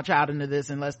thrust my child into this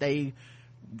unless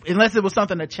it was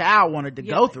something a child wanted to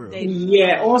go through.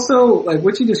 Also, like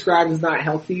what you described is not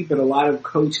healthy, but a lot of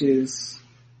coaches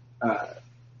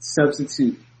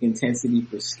substitute intensity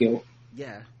for skill.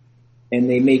 Yeah. And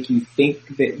they make you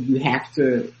think that you have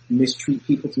to mistreat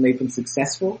people to make them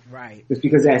successful. Right. Just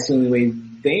because that's the only way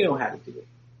they know how to do it.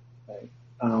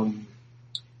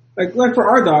 Right? Like for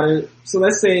our daughter, so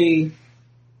let's say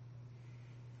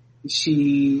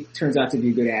she turns out to be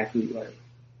a good athlete, like,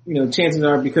 you know, chances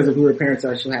are because of who her parents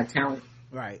are, she'll have talent.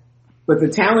 Right. But the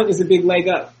talent is a big leg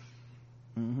up.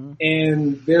 Mm-hmm.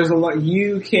 And there's a lot,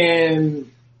 you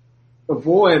can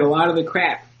avoid a lot of the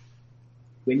crap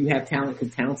when you have talent,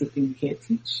 because talent's a thing you can't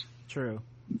teach. True.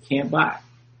 You can't buy.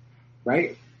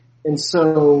 Right? And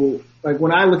so, like,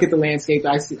 when I look at the landscape,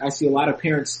 I see a lot of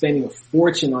parents spending a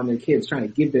fortune on their kids, trying to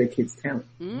give their kids talent.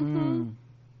 Mm-hmm.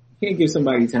 You can't give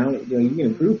somebody talent. You know, you can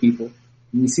improve people.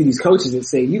 And you see these coaches that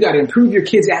say, you got to improve your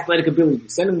kid's athletic ability.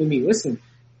 Send them to me. Listen,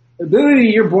 ability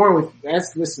you're born with.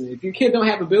 Listen, if your kid don't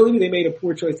have ability, they made a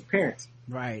poor choice of parents.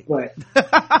 Right. But.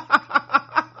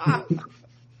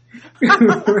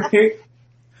 Right?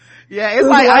 Yeah, it's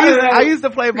like I used to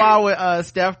play ball with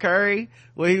Steph Curry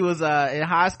when he was in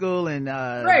high school and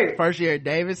first year at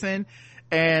Davidson,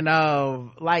 and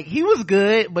like he was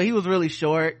good, but he was really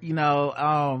short, you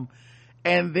know.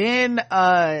 And then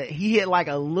he hit like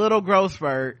a little growth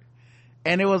spurt,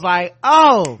 and it was like,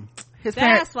 oh,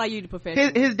 that's why you the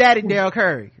professional. His daddy Daryl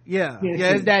Curry,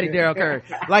 his daddy Daryl Curry.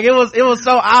 Like it was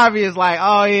so obvious, like,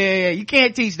 oh yeah, you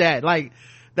can't teach that, like.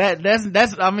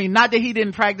 That's I mean, not that he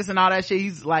didn't practice and all that shit,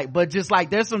 he's like, but just like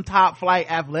there's some top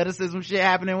flight athleticism shit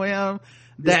happening with him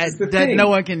that no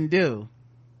one can do.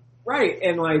 Right.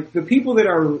 And like the people that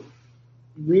are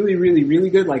really, really, really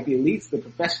good, like the elites, the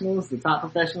professionals, the top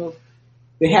professionals,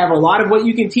 they have a lot of what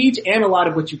you can teach and a lot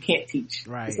of what you can't teach.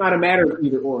 Right. It's not a matter of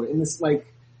either or. And this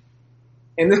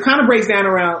and this kind of breaks down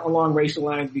along racial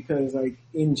lines because like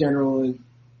in general,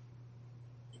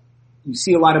 you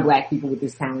see a lot of black people with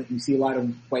this talent. You see a lot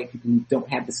of white people who don't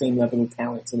have the same level of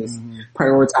talent. So this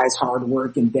prioritize hard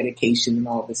work and dedication and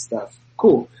all this stuff.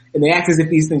 Cool. And they act as if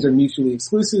these things are mutually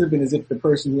exclusive and as if the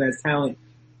person who has talent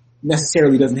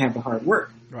necessarily doesn't have the hard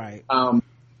work. Right. But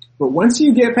once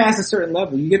you get past a certain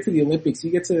level, you get to the Olympics,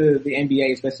 you get to the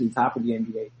NBA, especially the top of the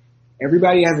NBA,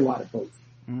 everybody has a lot of both.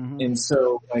 Mm-hmm. And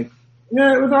so, like, you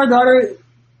know, with our daughter,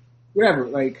 whatever,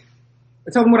 like,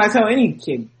 I tell them what I tell any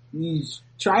kid. You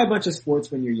try a bunch of sports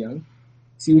when you're young.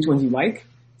 See which ones you like.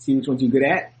 See which ones you're good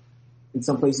at. In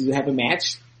some places you have a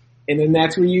match. And then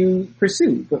that's where you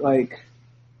pursue. But like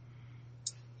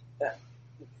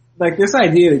this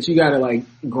idea that you gotta like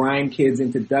grind kids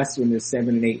into dust when they're 7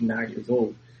 and 8 and 9 years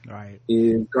old. Right.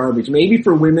 Is garbage. Maybe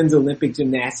for women's Olympic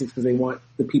gymnastics because they want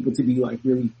the people to be like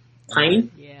really tiny.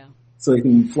 Yeah. So they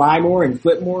can fly more and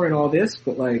flip more and all this.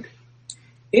 But like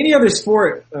any other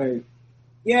sport,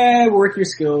 yeah, work your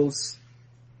skills.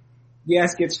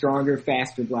 Yes, get stronger,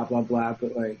 faster, blah, blah, blah.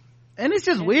 But like, and it's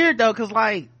just weird though, cause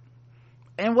like,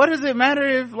 and what does it matter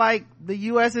if like the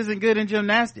U.S. isn't good in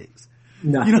gymnastics?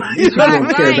 Nothing. You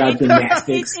don't care about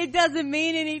gymnastics. It doesn't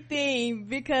mean anything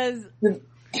because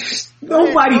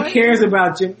nobody cares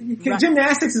about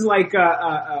gymnastics. Is like,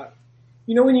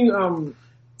 you know, when you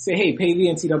say, "Hey, pay the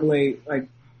NCAA, like,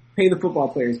 pay the football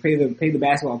players, pay the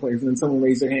basketball players," and then someone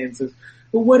raises their hand and says,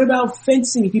 "But what about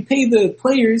fencing? If you pay the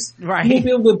players, right, you won't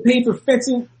be able to pay for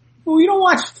fencing." Well, you don't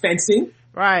watch fencing.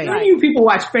 Right. None of you people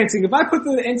watch fencing. If I put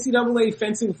the NCAA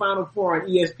fencing Final Four on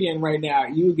ESPN right now,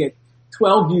 you would get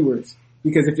 12 viewers.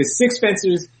 Because if it's 6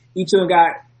 fencers, each of them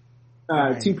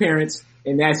got 2 parents,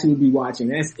 and that's who would be watching.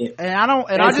 That's it. And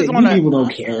I just want to, people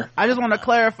don't care. I just want to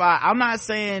clarify. I'm not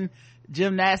saying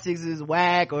gymnastics is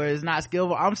whack or is not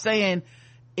skillful. I'm saying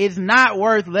it's not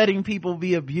worth letting people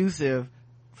be abusive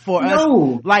for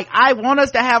us. Like, I want us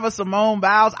to have a Simone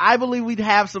Biles. I believe we'd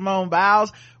have Simone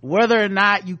Biles whether or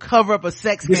not you cover up a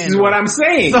sex scandal. This is what I'm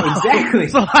saying. Exactly.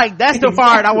 So like, that's the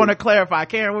part I want to clarify.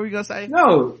 Karen, what were you going to say?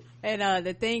 No. And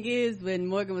the thing is, when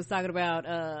Morgan was talking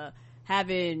about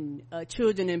having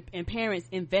children and parents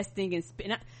investing in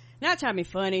not trying to be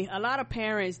funny, a lot of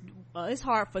parents it's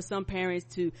hard for some parents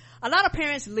to, a lot of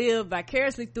parents live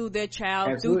vicariously through their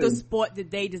child, Absolutely. through the sport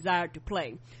that they desire to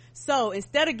play. So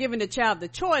instead of giving the child the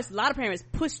choice, a lot of parents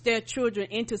push their children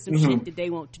into some shit that they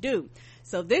want to do.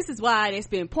 So this is why they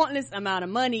spend pointless amount of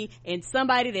money in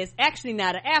somebody that's actually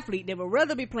not an athlete. They would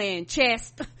rather be playing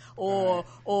chess or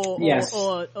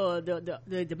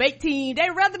the debate team. They'd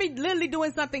rather be literally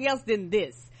doing something else than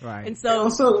this. Right. And so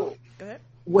also,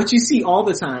 what you see all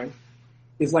the time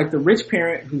is like the rich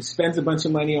parent who spends a bunch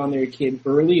of money on their kid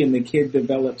early, and the kid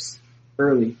develops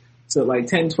early. So like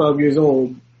 10, 12 years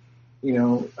old, you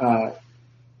know,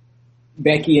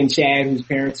 Becky and Chad, whose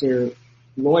parents are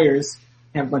lawyers,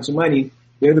 have a bunch of money.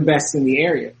 They're the best in the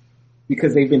area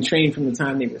because they've been trained from the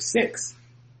time they were 6.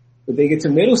 But they get to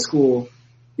middle school,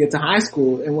 get to high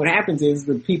school, and what happens is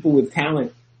the people with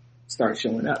talent start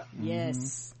showing up.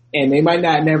 Yes. And they might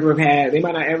not ever have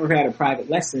had a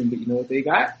private lesson, but you know what they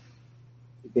got?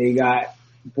 They got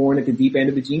born at the deep end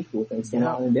of the gene pool thanks to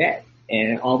mom and dad.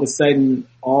 And all of a sudden,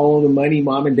 all the money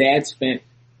mom and dad spent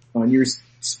on your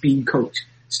speed coach,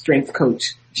 strength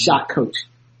coach, shot coach,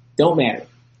 don't matter.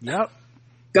 Yep.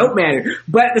 Don't matter.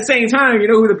 But at the same time, you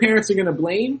know who the parents are going to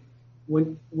blame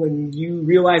when you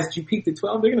realize that you peaked at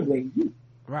 12? They're going to blame you.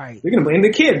 Right. They're going to blame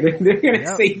the kid. They're going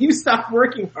to say, you stopped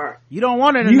working hard. You don't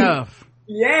want it enough.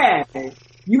 Yeah.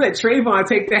 You let Trayvon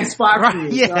take that spot from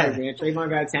you. Yeah. Sorry, man. Trayvon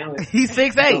got talent. He's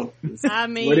 6'8". So, I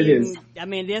mean, what it is. I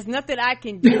mean, there's nothing I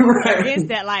can do against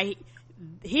that. Like,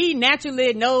 he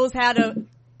naturally knows how to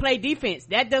play defense.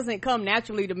 That doesn't come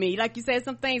naturally to me. Like you said,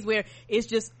 some things where it's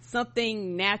just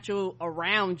something natural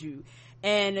around you.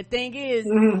 And the thing is,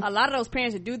 a lot of those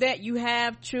parents that do that, you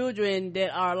have children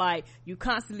that are like, you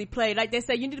constantly play, like they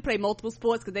say, you need to play multiple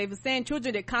sports, because they've been saying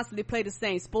children that constantly play the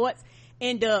same sports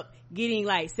end up getting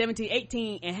like 17,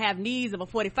 18 and have knees of a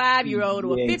 45-year-old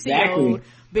or a 50-year-old,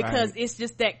 because it's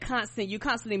just that constant, you're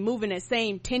constantly moving that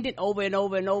same tendon over and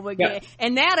over and over again. Yep.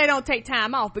 And now they don't take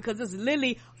time off because it's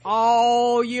literally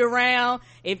all year round.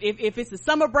 If it's a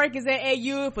summer break, is at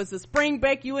AU. If it's a spring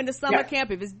break, you in the summer camp.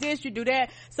 If it's this, you do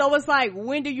that. So it's like,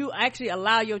 when do you actually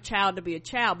allow your child to be a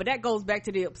child? But that goes back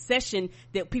to the obsession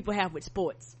that people have with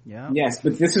sports. Yeah. Yes,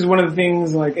 but this is one of the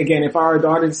things, like, again, if our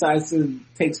daughter decides to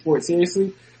take sports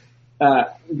seriously,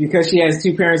 because she has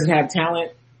 2 parents that have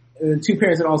talent, 2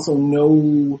 parents that also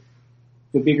know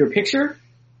the bigger picture,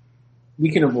 we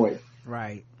can avoid it.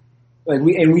 Right. Like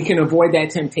we can avoid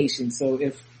that temptation. So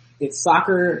if it's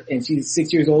soccer and she's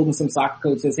 6 years old and some soccer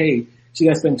coach says, hey, she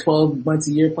got to spend 12 months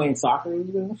a year playing soccer, you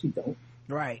go, no, she don't.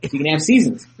 Right. She can have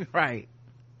seasons. Right.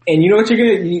 And you know what you're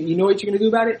gonna do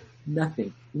about it?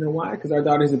 Nothing. You know why? Because our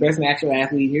daughter's the best natural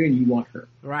athlete here and you want her.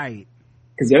 Right.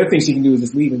 Because the other thing she can do is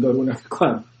just leave and go to another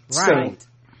club. Right. So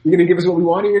you're gonna give us what we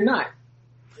want or you're not.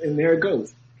 And there it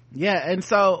goes. Yeah, and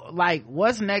so, like,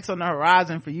 what's next on the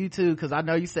horizon for you two? Because I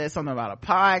know you said something about a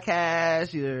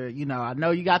podcast. I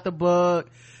know you got the book.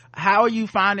 How are you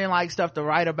finding, like, stuff to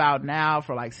write about now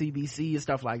for, like, CBC and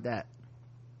stuff like that?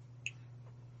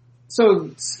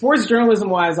 So, sports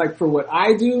journalism-wise, like, for what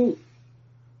I do,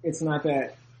 it's not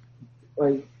that,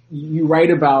 like, you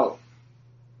write about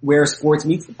where sports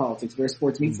meets the politics, where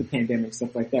sports meets the pandemic,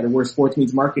 stuff like that, or where sports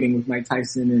meets marketing with Mike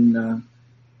Tyson and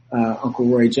Uncle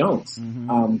Roy Jones.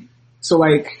 So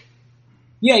like,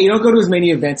 yeah, you don't go to as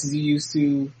many events as you used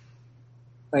to.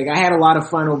 Like, I had a lot of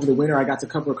fun over the winter. I got to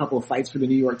cover a couple of fights for the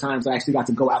New York Times. I actually got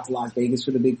to go out to Las Vegas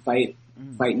for the big fight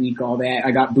week, all that.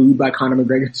 I got booed by Conor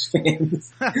McGregor's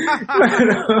fans.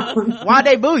 Why'd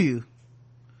they boo you?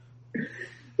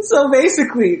 So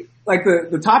basically, like,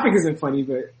 the topic isn't funny,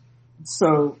 but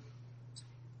so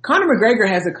Conor McGregor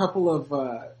has a couple of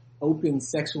open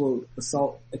sexual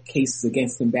assault cases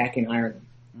against him back in Ireland.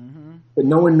 But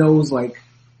no one knows, like,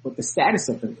 what the status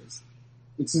of them is.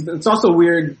 It's also a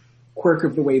weird quirk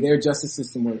of the way their justice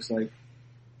system works. Like,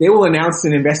 they will announce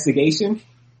an investigation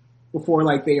before,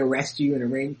 like, they arrest you and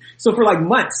arraign. So for, like,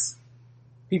 months,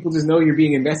 people just know you're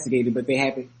being investigated, but they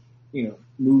haven't,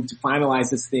 moved to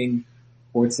finalize this thing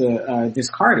or to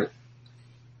discard it.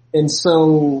 And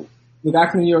so the guy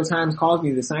from the New York Times calls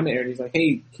me, the assignment editor. He's like,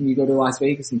 hey, can you go to Las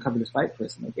Vegas and cover this fight for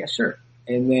us? I'm like, yeah, sure.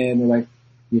 And then they're like,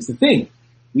 here's the thing.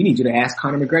 We need you to ask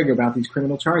Conor McGregor about these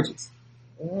criminal charges.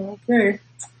 Okay.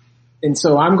 And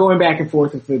so I'm going back and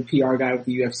forth with the PR guy with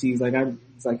the UFC. He's like,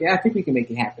 yeah, I think we can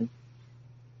make it happen.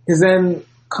 Because then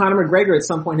Conor McGregor at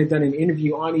some point had done an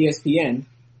interview on ESPN,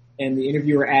 and the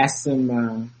interviewer asked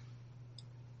him,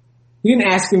 he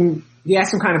asked him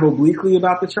kind of obliquely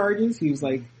about the charges. He was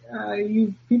like,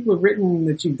 people have written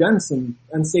that you've done some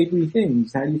unsavory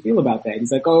things. How do you feel about that?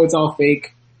 He's like, oh, it's all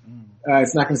fake.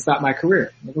 It's not going to stop my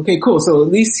career. I'm like, okay, cool. So at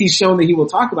least he's shown that he will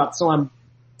talk about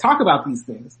these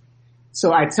things.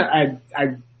 So I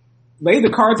laid the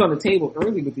cards on the table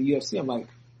early with the UFC. I'm like,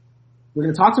 we're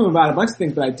going to talk to him about a bunch of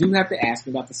things, but I do have to ask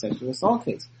him about the sexual assault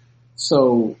case.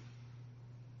 So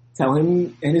tell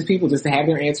him and his people just to have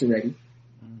their answer ready.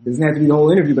 It doesn't have to be the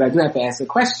whole interview, but I do have to ask a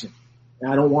question.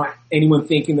 And I don't want anyone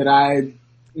thinking that I,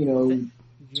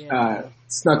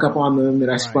 snuck up on them, that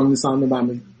I sprung this on them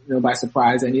by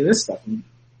surprise, any of this stuff. I'm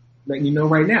letting you know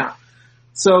right now.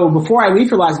 So before I leave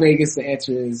for Las Vegas, the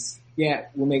answer is, yeah,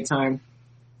 we'll make time.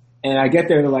 And I get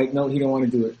there, they're like, no, he don't want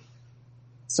to do it.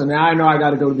 So now I know I got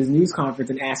to go to this news conference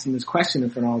and ask him this question in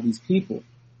front of all these people.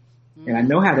 And I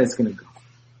know how that's going to go.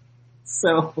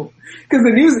 So, cause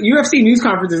the UFC news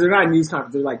conferences are not news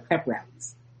conferences, they're like pep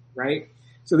rallies, right?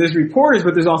 So there's reporters,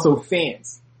 but there's also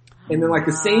fans. And then like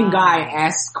the same guy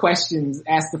asks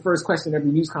the first question at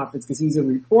every news conference because he's a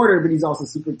reporter, but he's also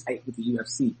super tight with the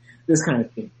UFC, this kind of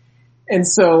thing. And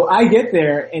so I get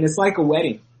there and it's like a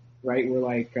wedding, right? We're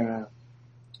like,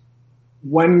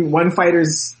 one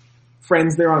fighter's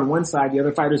friends there on one side, the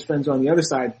other fighter's friends are on the other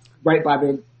side, right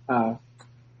by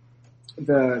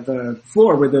the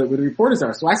floor where the reporters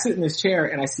are. So I sit in this chair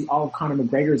and I see all of Conor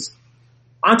McGregor's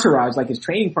entourage, like his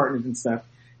training partners and stuff.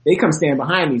 They come stand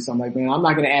behind me. So I'm like, man, I'm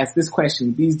not going to ask this question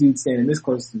with these dudes standing this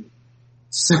close to me.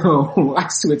 So I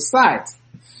switch sides.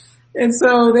 And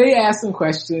so they ask some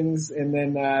questions and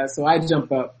then, so I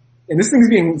jump up and this thing's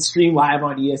being streamed live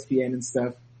on ESPN and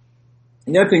stuff.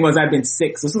 And the other thing was I've been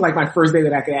sick. So this was like my first day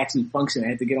that I could actually function. I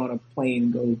had to get on a plane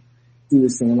and go do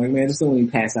this thing. I'm like, man, just don't let me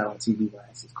pass out on TV when I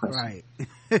ask this question. Right.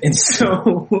 And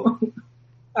so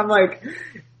I'm like,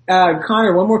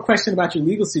 Conor, one more question about your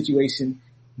legal situation.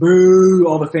 Boo,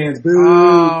 all the fans,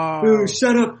 boo, boo,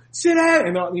 shut up, sit down.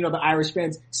 And all, the Irish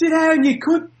fans, sit down, you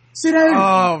could, sit down.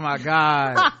 Oh my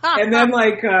God. And then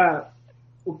like,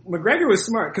 McGregor was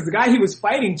smart because the guy he was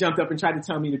fighting jumped up and tried to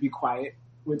tell me to be quiet,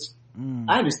 which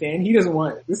I understand. He doesn't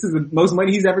want, this is the most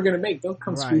money he's ever going to make. Don't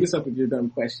come screw this up with your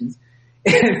dumb questions.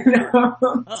 And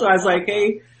so I was like,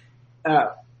 hey,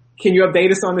 can you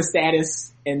update us on the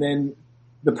status? And then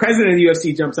the president of the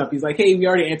UFC jumps up. He's like, hey, we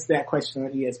already answered that question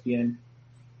on ESPN.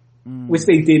 Which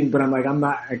they didn't, but I'm like,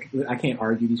 I can't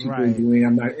argue these people are doing.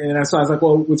 I'm not, and so I was like,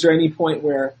 well, was there any point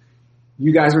where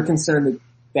you guys were concerned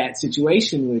that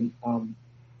situation would,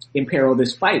 imperil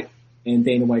this fight? And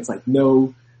Dana White's like,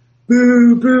 no,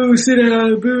 boo, boo, sit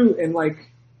down, boo. And like,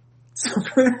 so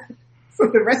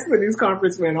the rest of the news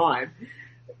conference went on.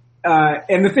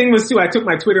 And the thing was too, I took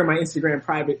my Twitter and my Instagram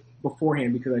private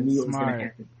beforehand because I knew it was going to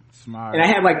happen. Smart. And I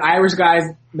had like Irish guys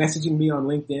messaging me on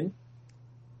LinkedIn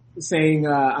saying,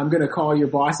 I'm going to call your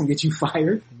boss and get you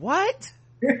fired. What?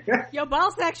 Your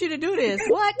boss asked you to do this.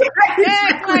 What?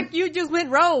 It's like you just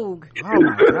went rogue. Oh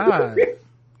my God.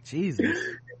 Jesus.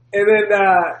 And then,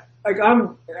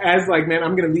 man,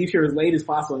 I'm going to leave here as late as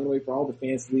possible. I'm going to wait for all the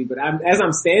fans to leave. But as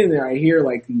I'm standing there, I hear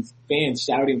like these fans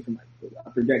shouting from like the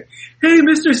upper deck, hey,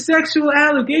 Mr. Sexual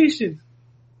Allegations,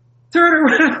 turn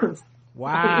around.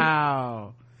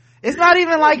 Wow. It's not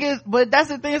even like but that's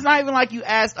the thing, it's not even like you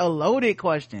asked a loaded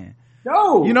question.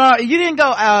 No. You didn't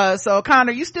go, so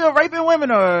Conor, you still raping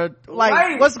women or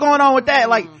like, what's going on with that?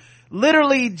 Like,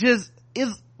 literally just,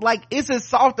 it's as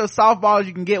soft a softball as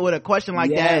you can get with a question like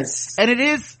that. And it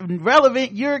is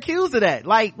relevant, you're accused of that.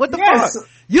 Like, what the fuck?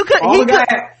 He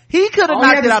could have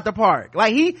knocked it out the park.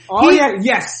 Like he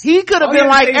could have been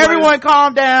like, everyone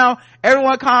calm down.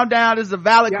 This is a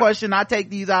valid question. I take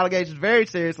these allegations very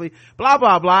seriously. Blah,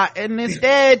 blah, blah. And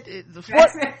instead,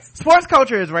 sports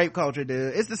culture is rape culture,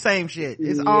 dude. It's the same shit.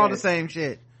 It's all the same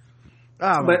shit.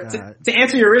 Oh my God. To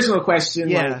answer your original question,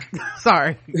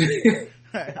 sorry.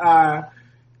 That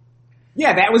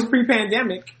was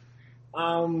pre-pandemic.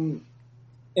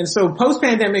 And so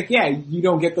post-pandemic, you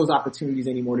don't get those opportunities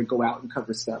anymore to go out and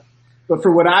cover stuff. But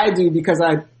for what I do, because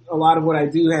a lot of what I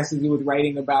do has to do with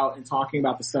writing about and talking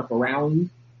about the stuff around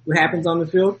what happens on the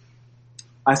field,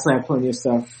 I still have plenty of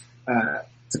stuff,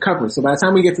 to cover. So by the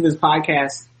time we get to this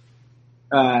podcast,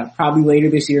 probably later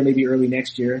this year, maybe early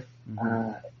next year,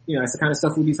 it's the kind of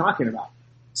stuff we'll be talking about.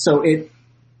 So it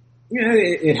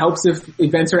helps if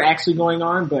events are actually going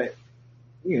on, but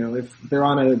if they're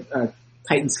on a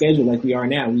tightened schedule like we are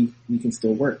now, we can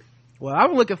still work. Well,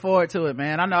 I'm looking forward to it,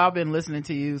 man. I know I've been listening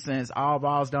to you since All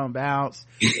Balls Don't Bounce.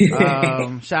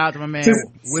 Shout out to my man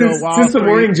Will Wall since the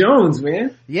Morning Jones,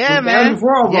 man. Yeah, man.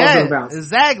 Before All Balls Don't Bounce.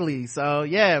 Exactly. So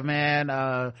yeah, man.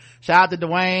 Shout out to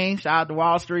Dwayne. Shout out to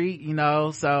Wall Street.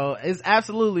 So it's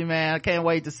absolutely, man. I can't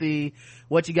wait to see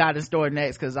what you got in store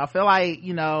next, because I feel like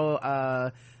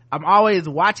I'm always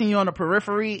watching you on the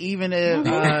periphery, even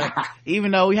if,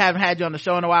 even though we haven't had you on the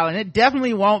show in a while. And it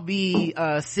definitely won't be,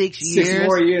 6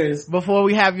 more years before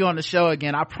we have you on the show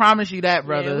again. I promise you that,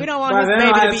 brother. Yeah, we don't want By this then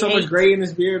baby I to have be so 8. much gray in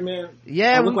this beard, man.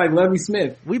 Yeah. I look like Lovey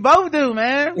Smith. We both do,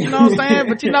 man. You know what I'm saying?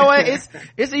 But you know what?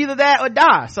 It's either that or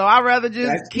die. So I'd rather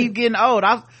just keep getting old.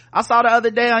 I saw the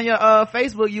other day on your,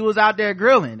 Facebook, you was out there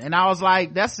grilling. And I was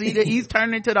like, he's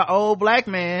turning into the old black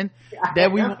man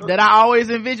that I always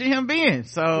envision him being.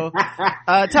 So,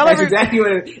 tell That's exactly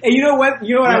what it is. And you know what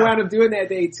I wound up doing that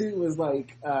day too was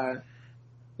like,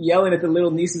 yelling at the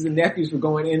little nieces and nephews for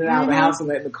going in and out of the house and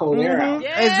letting the cold air out.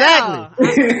 Yeah.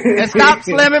 Exactly. And stop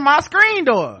slamming my screen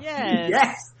door.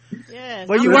 Yes.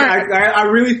 Well, you weren't. I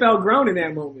really felt grown in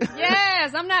that moment.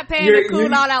 Yes, I'm not paying to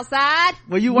cool all outside.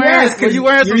 Were you wearing some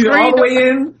you're screen all the way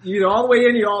in, you're all the way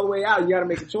in, you're all the way out. You gotta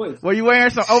make a choice. Were you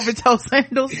wearing some open-toe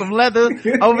sandals, some leather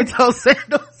open-toe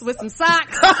sandals? With some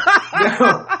socks?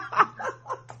 No.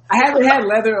 I haven't had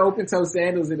leather open-toe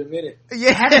sandals in a minute.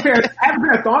 Yeah. I have a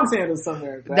pair of thong sandals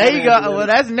somewhere. There you go. Well,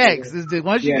 that's next.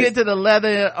 Once you get to the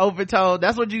leather open-toe,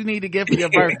 that's what you need to get for your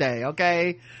birthday,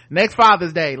 okay? Next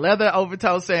Father's Day, leather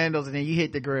open-toe sandals, and then you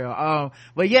hit the grill.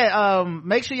 But yeah,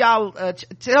 make sure y'all,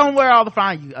 tell them where all to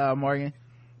find you, Morgan.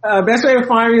 Best way to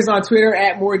find me is on Twitter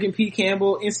at Morgan P.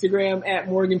 Campbell, Instagram at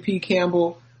Morgan P.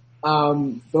 Campbell.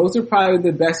 Those are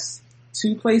probably the best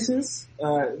 2 places,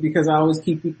 because I always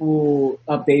keep people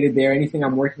updated there. Anything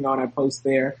I'm working on, I post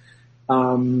there.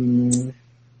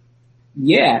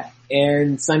 Yeah.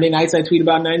 And Sunday nights I tweet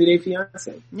about 90 Day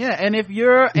Fiancé. Yeah, and if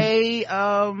you're a,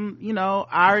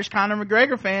 Irish Conor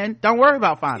McGregor fan, don't worry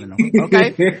about finding them,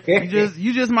 okay?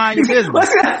 you just mind your business. What's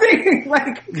that thing?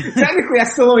 Like, technically I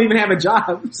still don't even have a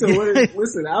job. So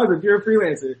listen, I was a pure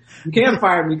freelancer. You can't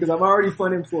fire me because I'm already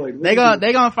fun employed. They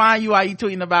gonna find you while you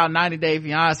tweeting about 90 Day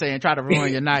Fiancé and try to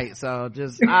ruin your night. So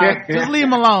just leave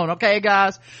them alone, okay,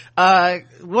 guys?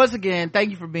 Once again, thank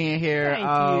you for being here.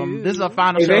 Thank you. This is a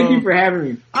final show. Thank you for having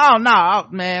me. Oh no,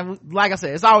 man, like I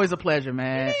said, it's always a pleasure,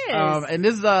 man. It is. And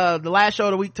this is the last show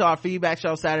of the week to our feedback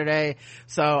show Saturday.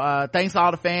 So thanks to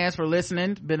all the fans for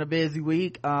listening. It's been a busy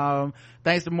week.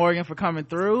 Thanks to Morgan for coming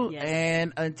through. Yes.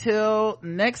 And until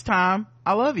next time,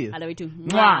 I love you. I love you too.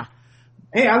 Mwah.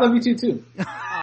 Hey, I love you too.